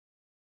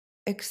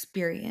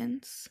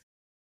experience.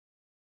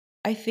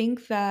 I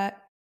think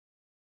that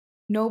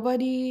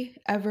nobody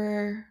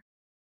ever,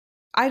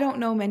 I don't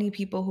know many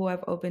people who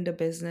have opened a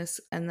business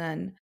and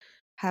then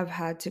have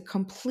had to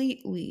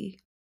completely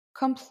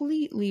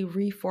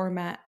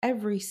reformat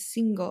every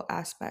single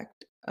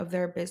aspect of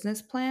their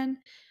business plan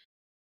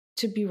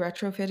to be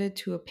retrofitted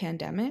to a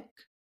pandemic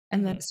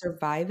and then Mm-hmm.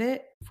 survive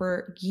it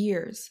for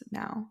years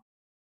now.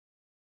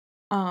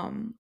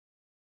 Um,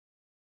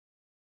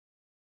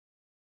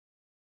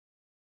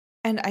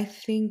 and I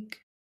think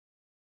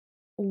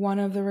one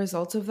of the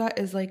results of that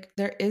is like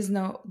there is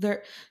no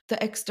there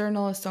the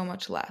external is so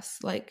much less.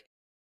 Like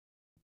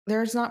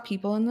there's not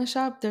people in the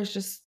shop, there's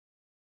just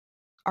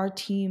our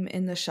team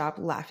in the shop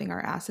laughing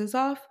our asses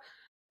off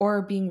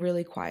or being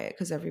really quiet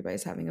because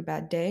everybody's having a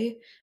bad day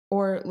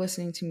or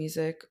listening to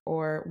music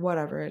or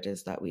whatever it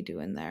is that we do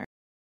in there.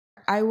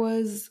 I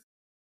was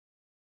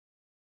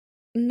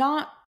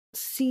not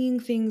seeing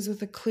things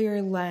with a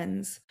clear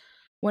lens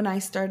when I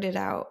started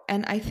out.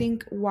 And I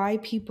think why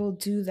people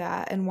do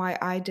that and why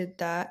I did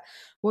that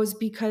was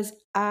because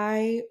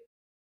I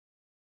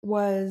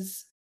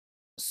was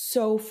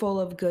so full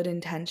of good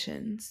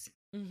intentions.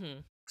 Mm-hmm.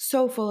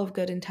 So full of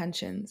good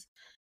intentions.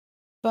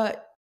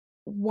 But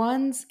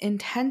one's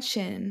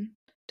intention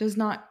does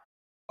not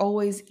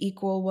always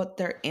equal what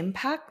their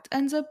impact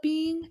ends up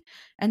being.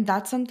 And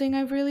that's something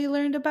I've really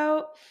learned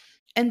about.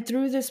 And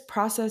through this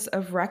process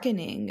of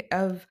reckoning,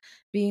 of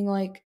being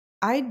like,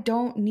 I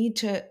don't need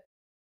to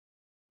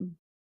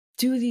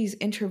do these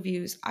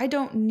interviews. I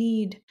don't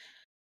need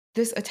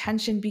this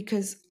attention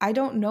because I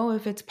don't know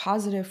if it's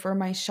positive for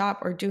my shop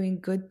or doing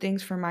good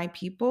things for my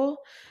people.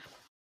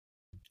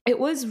 It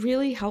was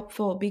really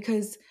helpful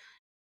because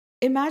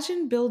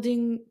imagine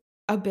building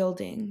a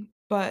building,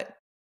 but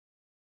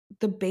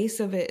the base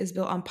of it is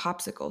built on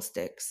popsicle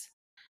sticks.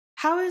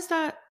 How is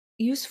that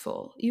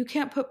useful? You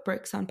can't put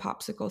bricks on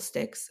popsicle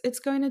sticks. It's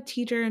going to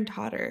teeter and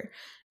totter.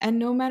 And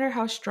no matter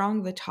how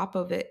strong the top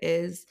of it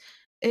is,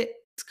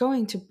 it's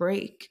going to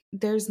break.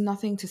 There's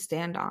nothing to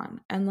stand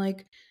on. And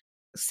like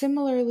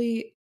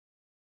similarly,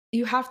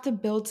 you have to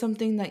build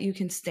something that you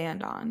can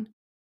stand on.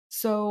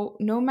 So,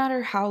 no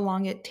matter how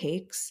long it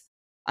takes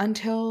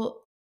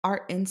until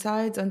our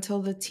insides,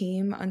 until the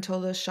team, until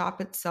the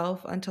shop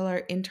itself, until our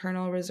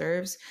internal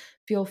reserves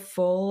feel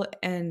full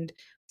and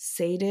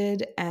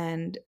sated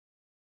and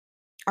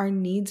our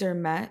needs are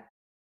met,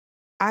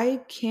 I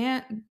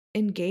can't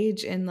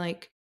engage in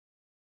like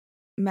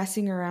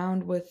messing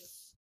around with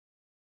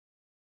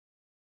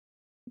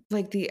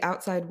like the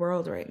outside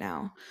world right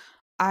now.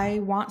 I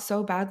want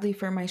so badly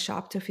for my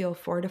shop to feel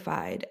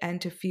fortified and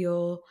to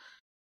feel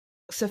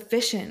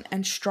sufficient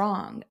and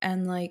strong,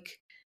 and like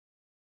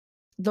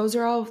those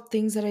are all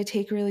things that I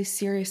take really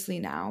seriously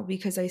now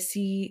because I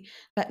see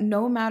that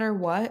no matter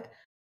what,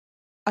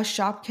 a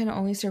shop can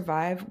only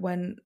survive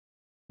when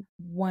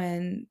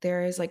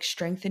there is like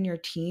strength in your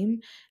team,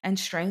 and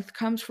strength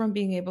comes from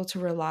being able to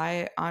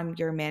rely on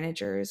your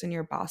managers and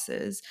your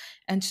bosses,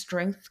 and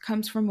strength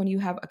comes from when you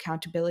have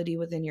accountability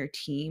within your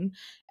team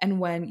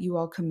and when you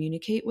all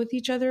communicate with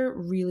each other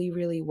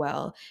really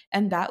well.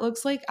 And that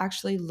looks like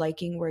actually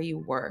liking where you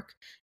work.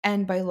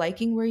 And by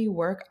liking where you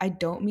work, I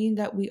don't mean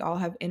that we all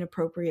have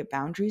inappropriate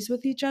boundaries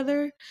with each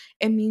other.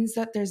 It means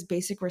that there's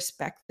basic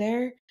respect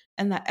there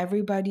and that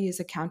everybody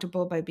is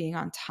accountable by being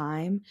on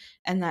time,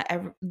 and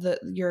that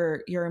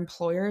your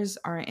employers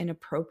aren't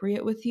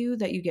inappropriate with you,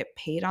 that you get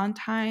paid on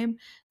time,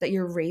 that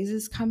your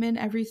raises come in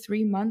every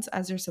 3 months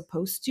as they're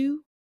supposed to,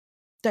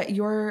 that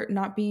you're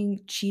not being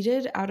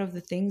cheated out of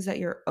the things that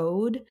you're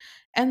owed,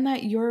 and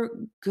that your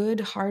good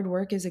hard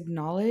work is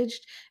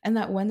acknowledged, and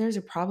that when there's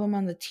a problem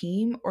on the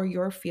team or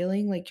you're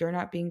feeling like you're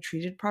not being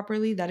treated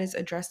properly, that is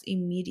addressed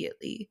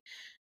immediately.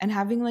 And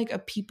having like a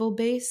people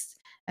based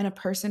and a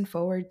person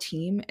forward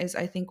team is,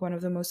 I think, one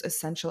of the most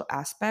essential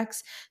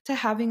aspects to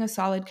having a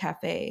solid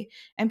cafe.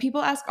 And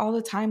people ask all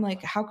the time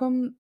like, how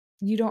come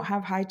you don't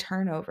have high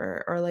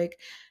turnover, or like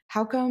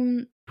how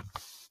come,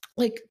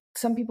 like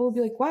some people will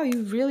be like, wow,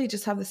 you really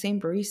just have the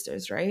same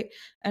baristas, right?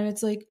 And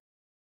it's like,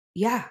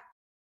 yeah,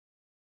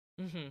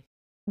 Mm-hmm.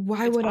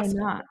 Why It's would I possible.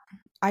 not?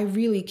 I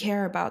really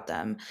care about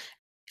them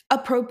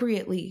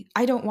appropriately.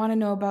 I don't wanna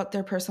know about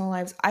their personal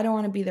lives. I don't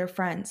wanna be their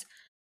friends.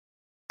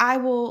 I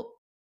will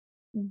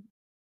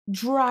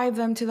drive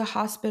them to the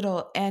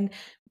hospital and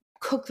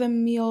cook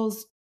them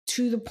meals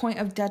to the point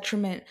of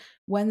detriment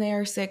when they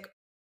are sick.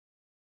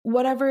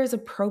 Whatever is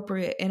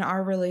appropriate in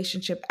our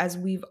relationship as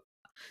we've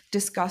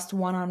discussed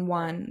one on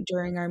one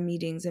during our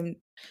meetings and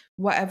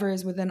whatever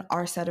is within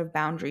our set of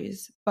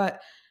boundaries.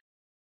 But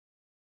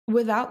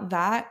without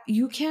that,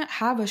 you can't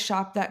have a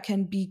shop that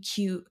can be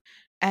cute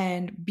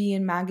and be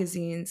in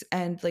magazines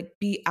and like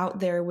be out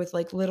there with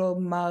like little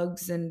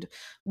mugs and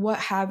what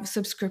have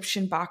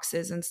subscription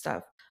boxes and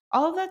stuff.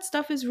 All of that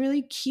stuff is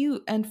really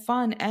cute and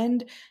fun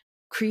and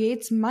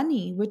creates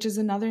money, which is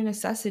another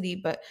necessity.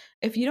 But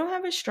if you don't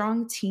have a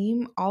strong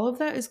team, all of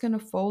that is going to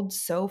fold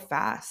so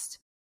fast.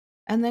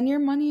 And then your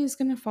money is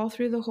going to fall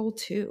through the hole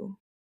too.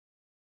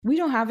 We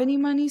don't have any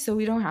money, so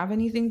we don't have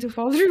anything to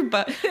fall through,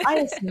 but I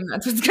assume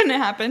that's what's gonna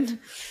happen.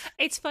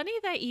 It's funny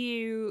that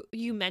you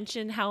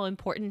mentioned how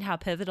important, how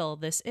pivotal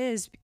this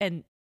is,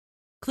 and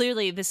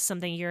clearly this is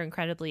something you're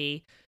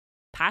incredibly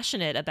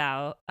passionate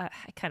about. I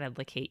kind of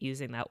like hate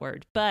using that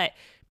word, but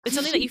it's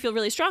something that you feel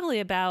really strongly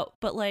about.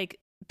 But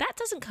like that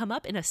doesn't come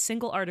up in a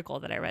single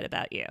article that I read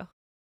about you.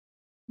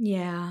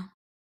 Yeah.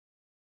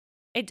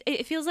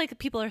 It feels like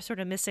people are sort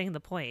of missing the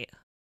point.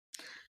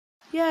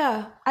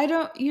 Yeah, I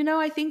don't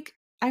I think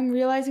I'm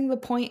realizing the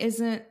point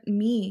isn't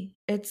me.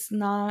 It's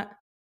not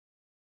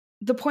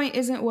the point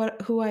isn't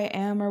what who I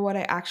am or what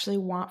I actually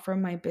want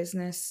from my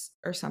business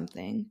or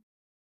something.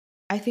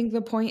 I think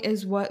the point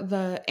is what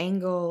the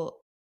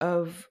angle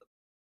of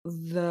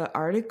the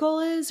article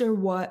is or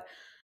what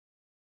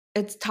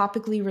it's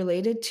topically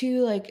related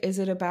to. Like, is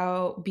it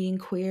about being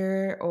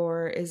queer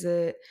or is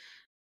it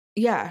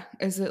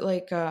is it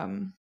like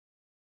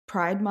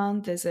Pride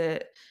Month? Is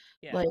it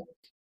Yeah. like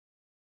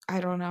I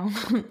don't know.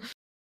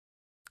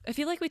 I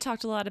feel like we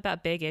talked a lot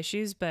about big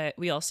issues, but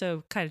we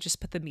also kind of just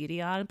put the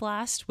media on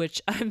blast,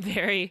 which I'm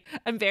very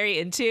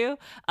into.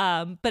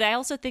 But I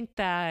also think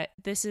that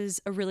this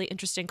is a really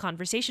interesting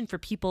conversation for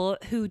people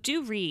who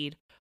do read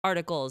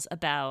articles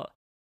about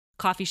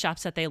coffee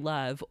shops that they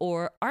love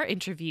or are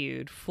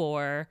interviewed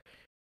for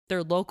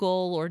their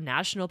local or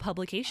national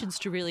publications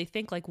to really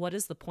think like, what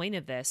is the point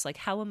of this? Like,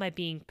 how am I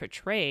being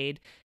portrayed,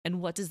 and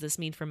what does this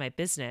mean for my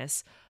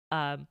business?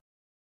 Um,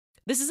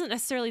 this isn't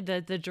necessarily the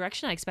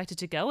direction I expected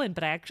to go in,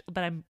 but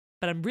I'm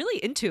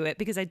really into it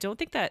because I don't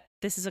think that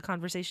this is a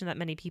conversation that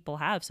many people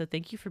have. So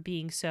thank you for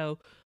being so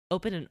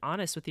open and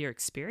honest with your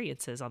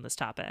experiences on this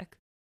topic.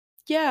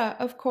 Yeah,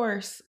 of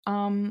course.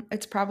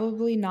 It's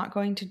probably not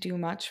going to do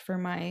much for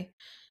my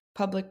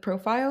public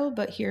profile,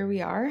 but here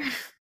we are.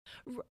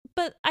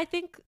 But I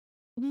think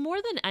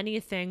more than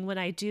anything when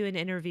I do an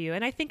interview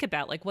and I think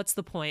about like what's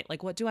the point?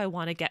 Like what do I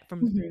want to get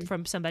Mhm.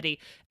 from somebody?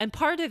 And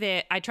part of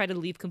it I try to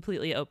leave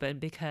completely open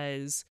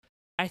because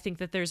I think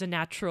that there's a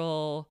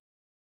natural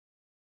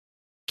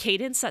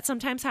cadence that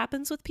sometimes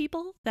happens with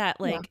people that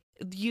Yeah. like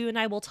you and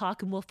I will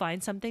talk and we'll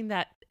find something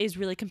that is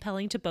really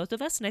compelling to both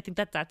of us, and I think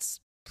that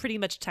that's pretty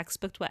much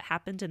textbooked what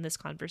happened in this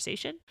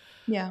conversation.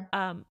 Yeah.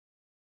 um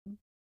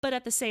but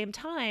at the same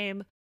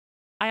time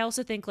I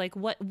also think like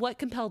what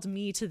compelled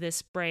me to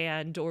this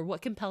brand, or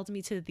what compelled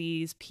me to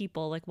these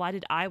people, like why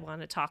did I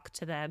want to talk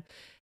to them?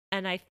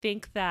 And I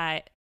think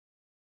that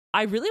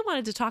I really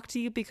wanted to talk to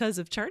you because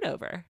of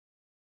turnover,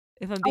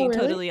 if I'm Oh, being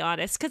really? totally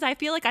honest, because I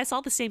feel like I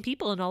saw the same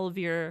people in all of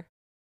your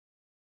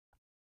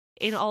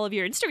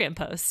Instagram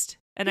posts.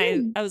 And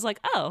Hmm. I was like,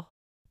 oh,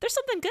 there's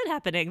something good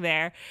happening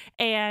there.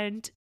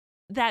 And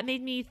that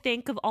made me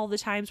think of all the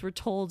times we're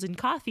told in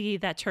coffee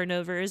that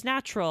turnover is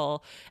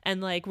natural. And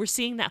like we're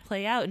seeing that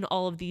play out in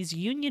all of these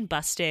union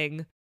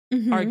busting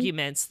Mhm.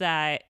 arguments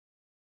that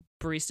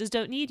baristas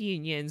don't need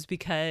unions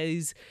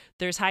because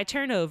there's high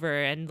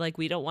turnover and like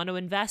we don't want to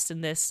invest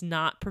in this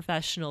not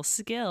professional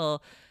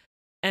skill.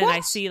 And I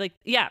What? see like,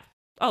 yeah.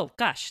 Oh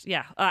gosh,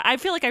 yeah. I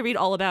feel like I read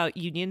all about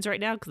unions right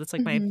now because it's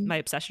like my Mhm.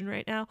 obsession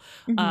right now.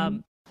 Mhm.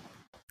 Um,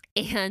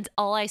 and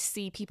all I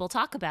see people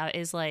talk about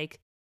is like,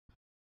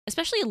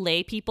 especially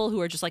lay people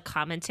who are just like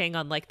commenting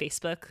on like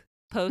Facebook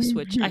posts,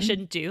 which I Mhm.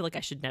 shouldn't do. Like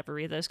I should never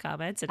read those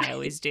comments, and I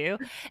always do.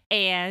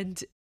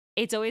 And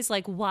it's always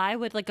like, why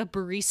would like a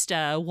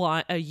barista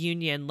want a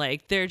union?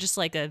 Like they're just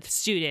like a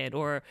student,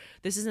 or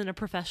this isn't a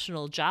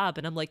professional job.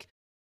 And I'm like,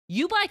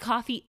 you buy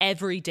coffee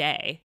every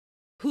day.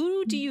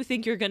 Who do you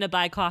think you're gonna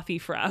buy coffee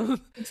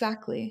from?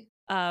 Exactly.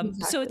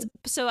 So it's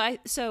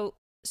Exactly.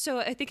 so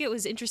I think it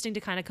was interesting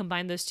to kind of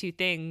combine those two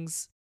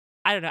things.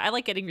 I don't know. I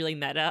like getting really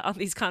meta on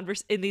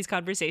in these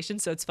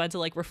conversations, so it's fun to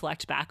like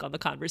reflect back on the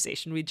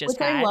conversation we just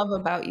Which I had. love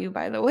about you,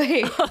 by the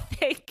way. Oh,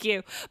 thank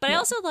you. But I Yeah.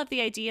 also love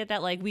the idea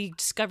that like we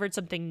discovered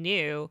something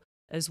new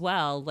as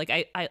well. Like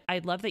I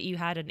love that you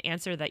had an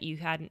answer that you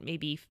hadn't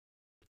maybe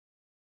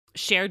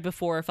shared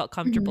before or felt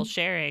comfortable Mhm.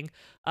 sharing,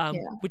 Yeah.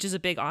 which is a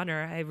big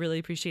honor. I really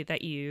appreciate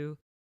that you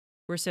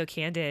were so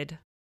candid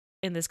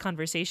in this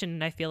conversation,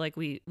 and I feel like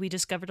we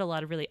discovered a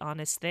lot of really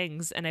honest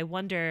things. And I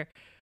wonder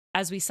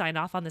as we sign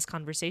off on this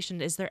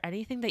conversation, is there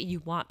anything that you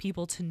want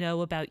people to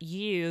know about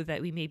you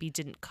that we maybe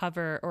didn't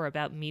cover, or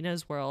about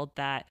Mina's World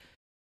that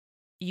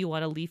you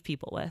want to leave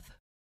people with?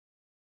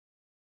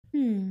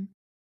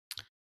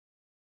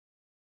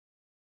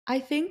 I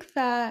think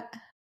that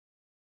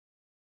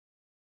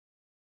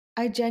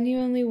I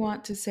genuinely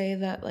want to say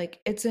that, like,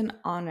 it's an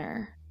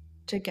honor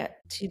to get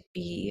to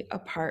be a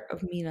part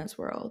of Mina's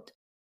World.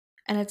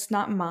 And it's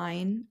not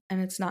mine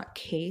and it's not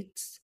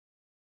Kate's.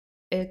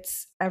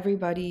 It's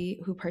everybody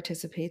who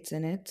participates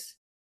in it.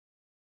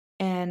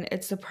 And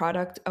it's the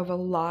product of a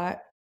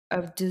lot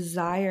of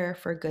desire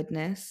for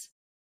goodness,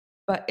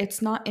 but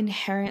it's not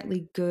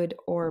inherently good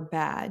or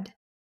bad.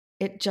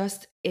 It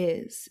just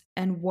is.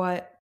 And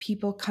what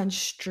people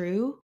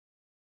construe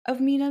of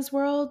Mina's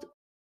World,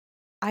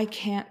 I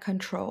can't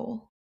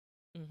control.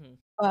 Mm-hmm.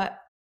 But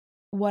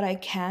what I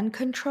can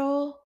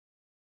control,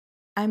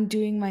 I'm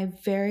doing my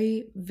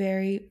very,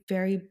 very,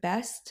 very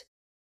best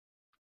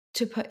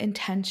to put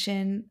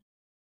intention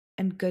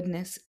and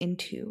goodness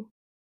into.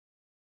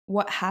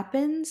 What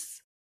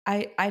happens,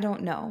 I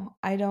don't know.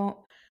 I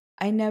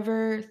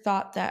never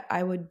thought that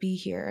I would be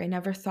here. I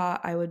never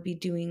thought I would be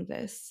doing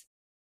this.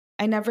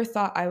 I never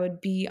thought I would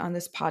be on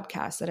this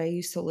podcast that I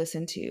used to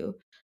listen to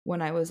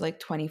when I was like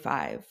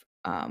 25.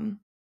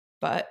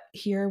 But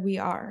here we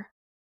are.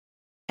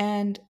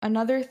 And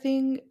another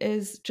thing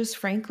is, just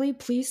frankly,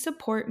 please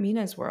support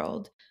Mina's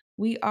World.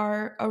 We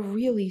are a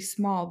really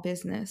small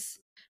business,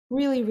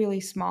 really, really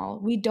small.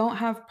 We don't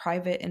have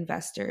private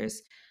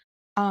investors.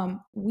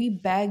 We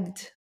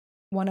begged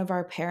one of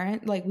our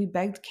parents, like we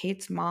begged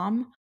Kate's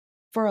mom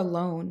for a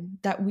loan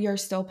that we are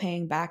still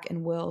paying back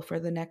and will for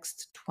the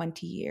next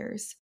 20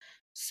 years.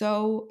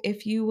 So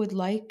if you would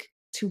like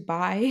to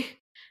buy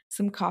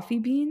some coffee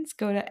beans,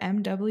 go to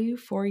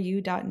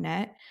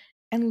mw4u.net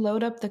and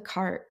load up the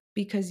cart,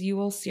 because you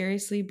will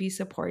seriously be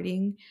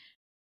supporting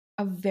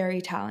a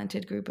very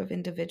talented group of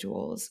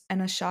individuals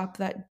and a shop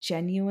that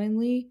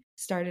genuinely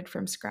started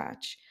from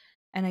scratch.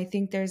 And I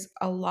think there's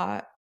a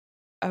lot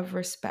of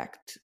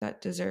respect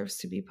that deserves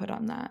to be put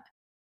on that.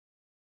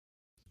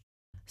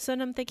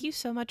 Sonam, thank you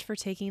so much for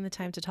taking the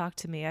time to talk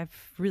to me.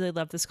 I've really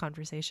loved this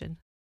conversation.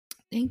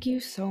 Thank you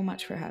so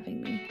much for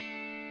having me.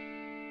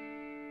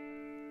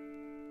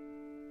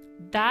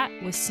 That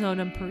was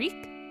Sonam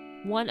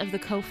Parikh, one of the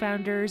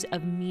co-founders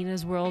of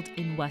Mina's World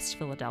in West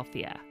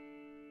Philadelphia.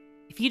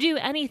 If you do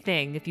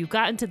anything, if you've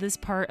gotten to this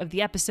part of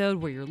the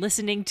episode where you're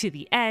listening to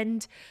the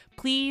end,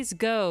 please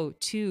go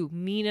to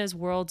Mina's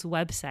World's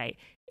website.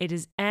 It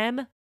is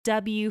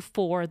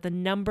MW4, the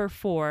number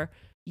 4,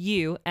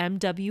 U,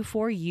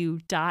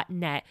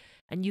 MW4U.net.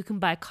 And you can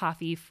buy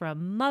coffee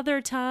from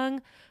Mother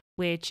Tongue,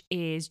 which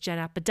is Jen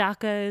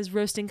Apodaca's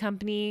roasting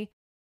company.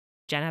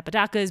 Jen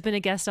Apodaca has been a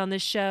guest on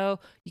this show.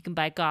 You can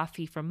buy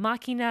coffee from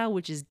Machina,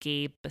 which is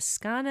Gabe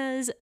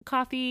Bascana's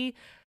coffee.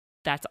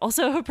 That's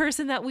also a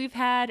person that we've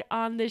had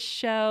on this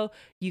show.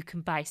 You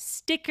can buy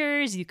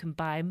stickers, you can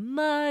buy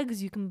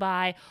mugs, you can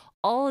buy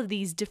all of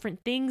these different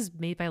things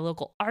made by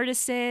local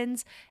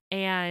artisans.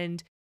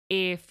 And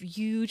if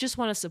you just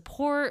want to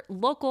support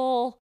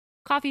local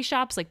coffee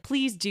shops, like,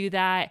 please do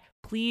that.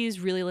 Please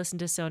really listen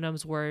to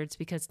Sonam's words,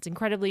 because it's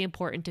incredibly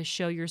important to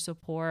show your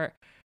support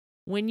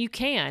when you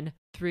can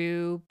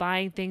through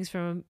buying things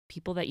from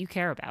people that you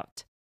care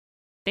about.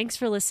 Thanks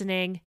for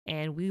listening,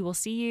 and we will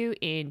see you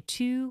in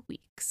 2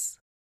 weeks.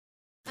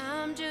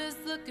 I'm just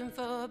looking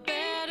for a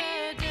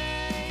better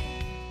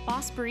day.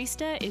 Boss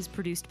Barista is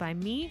produced by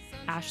me,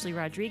 Ashley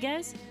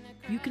Rodriguez.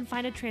 You can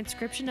find a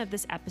transcription of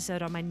this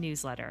episode on my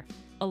newsletter,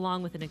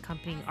 along with an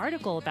accompanying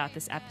article about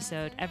this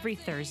episode every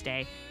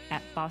Thursday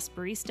at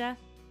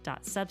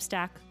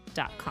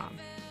bossbarista.substack.com.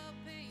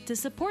 To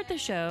support the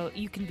show,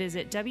 you can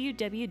visit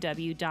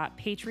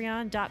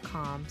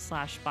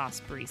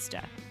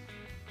www.patreon.com/bossbarista.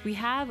 We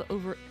have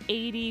over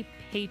 80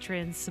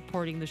 patrons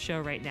supporting the show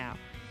right now,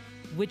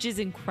 which is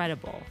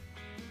incredible.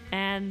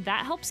 And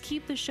that helps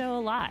keep the show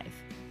alive.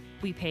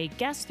 We pay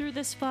guests through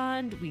this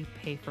fund, we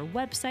pay for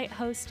website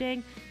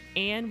hosting,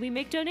 and we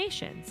make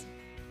donations.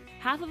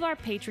 Half of our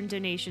patron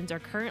donations are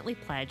currently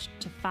pledged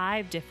to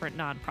 5 different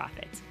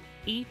nonprofits,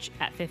 each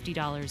at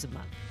 $50 a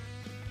month.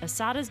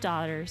 Asada's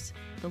Daughters,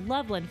 the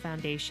Loveland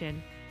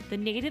Foundation, the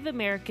Native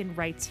American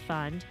Rights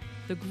Fund,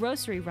 the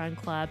Grocery Run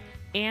Club,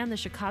 and the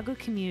Chicago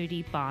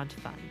Community Bond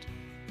Fund.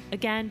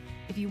 Again,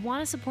 if you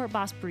want to support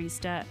Boss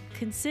Barista,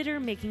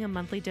 consider making a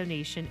monthly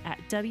donation at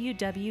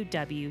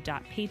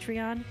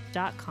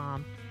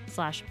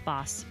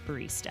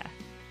www.patreon.com/bossbarista.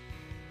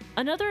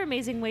 Another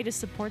amazing way to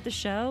support the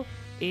show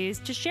is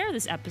to share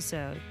this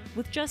episode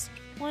with just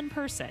one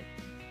person,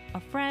 a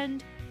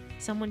friend,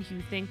 someone who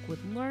you think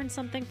would learn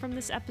something from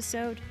this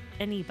episode,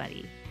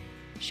 anybody.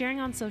 Sharing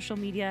on social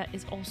media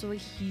is also a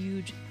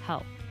huge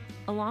help,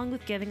 along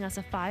with giving us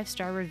a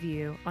 5-star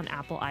review on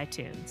Apple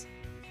iTunes.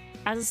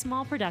 As a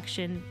small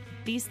production,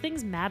 these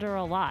things matter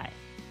a lot.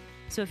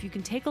 So if you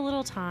can take a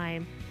little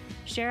time,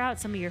 share out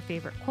some of your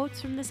favorite quotes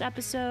from this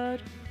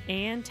episode,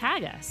 and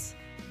tag us,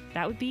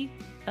 that would be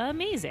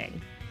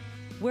amazing.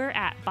 We're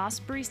at Boss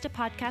Barista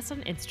Podcast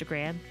on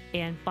Instagram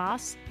and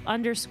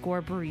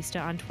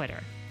boss_barista on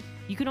Twitter.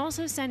 You can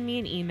also send me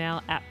an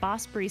email at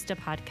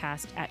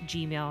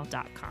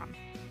bossbaristapodcast@gmail.com.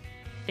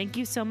 Thank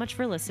you so much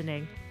for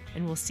listening,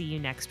 and we'll see you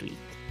next week.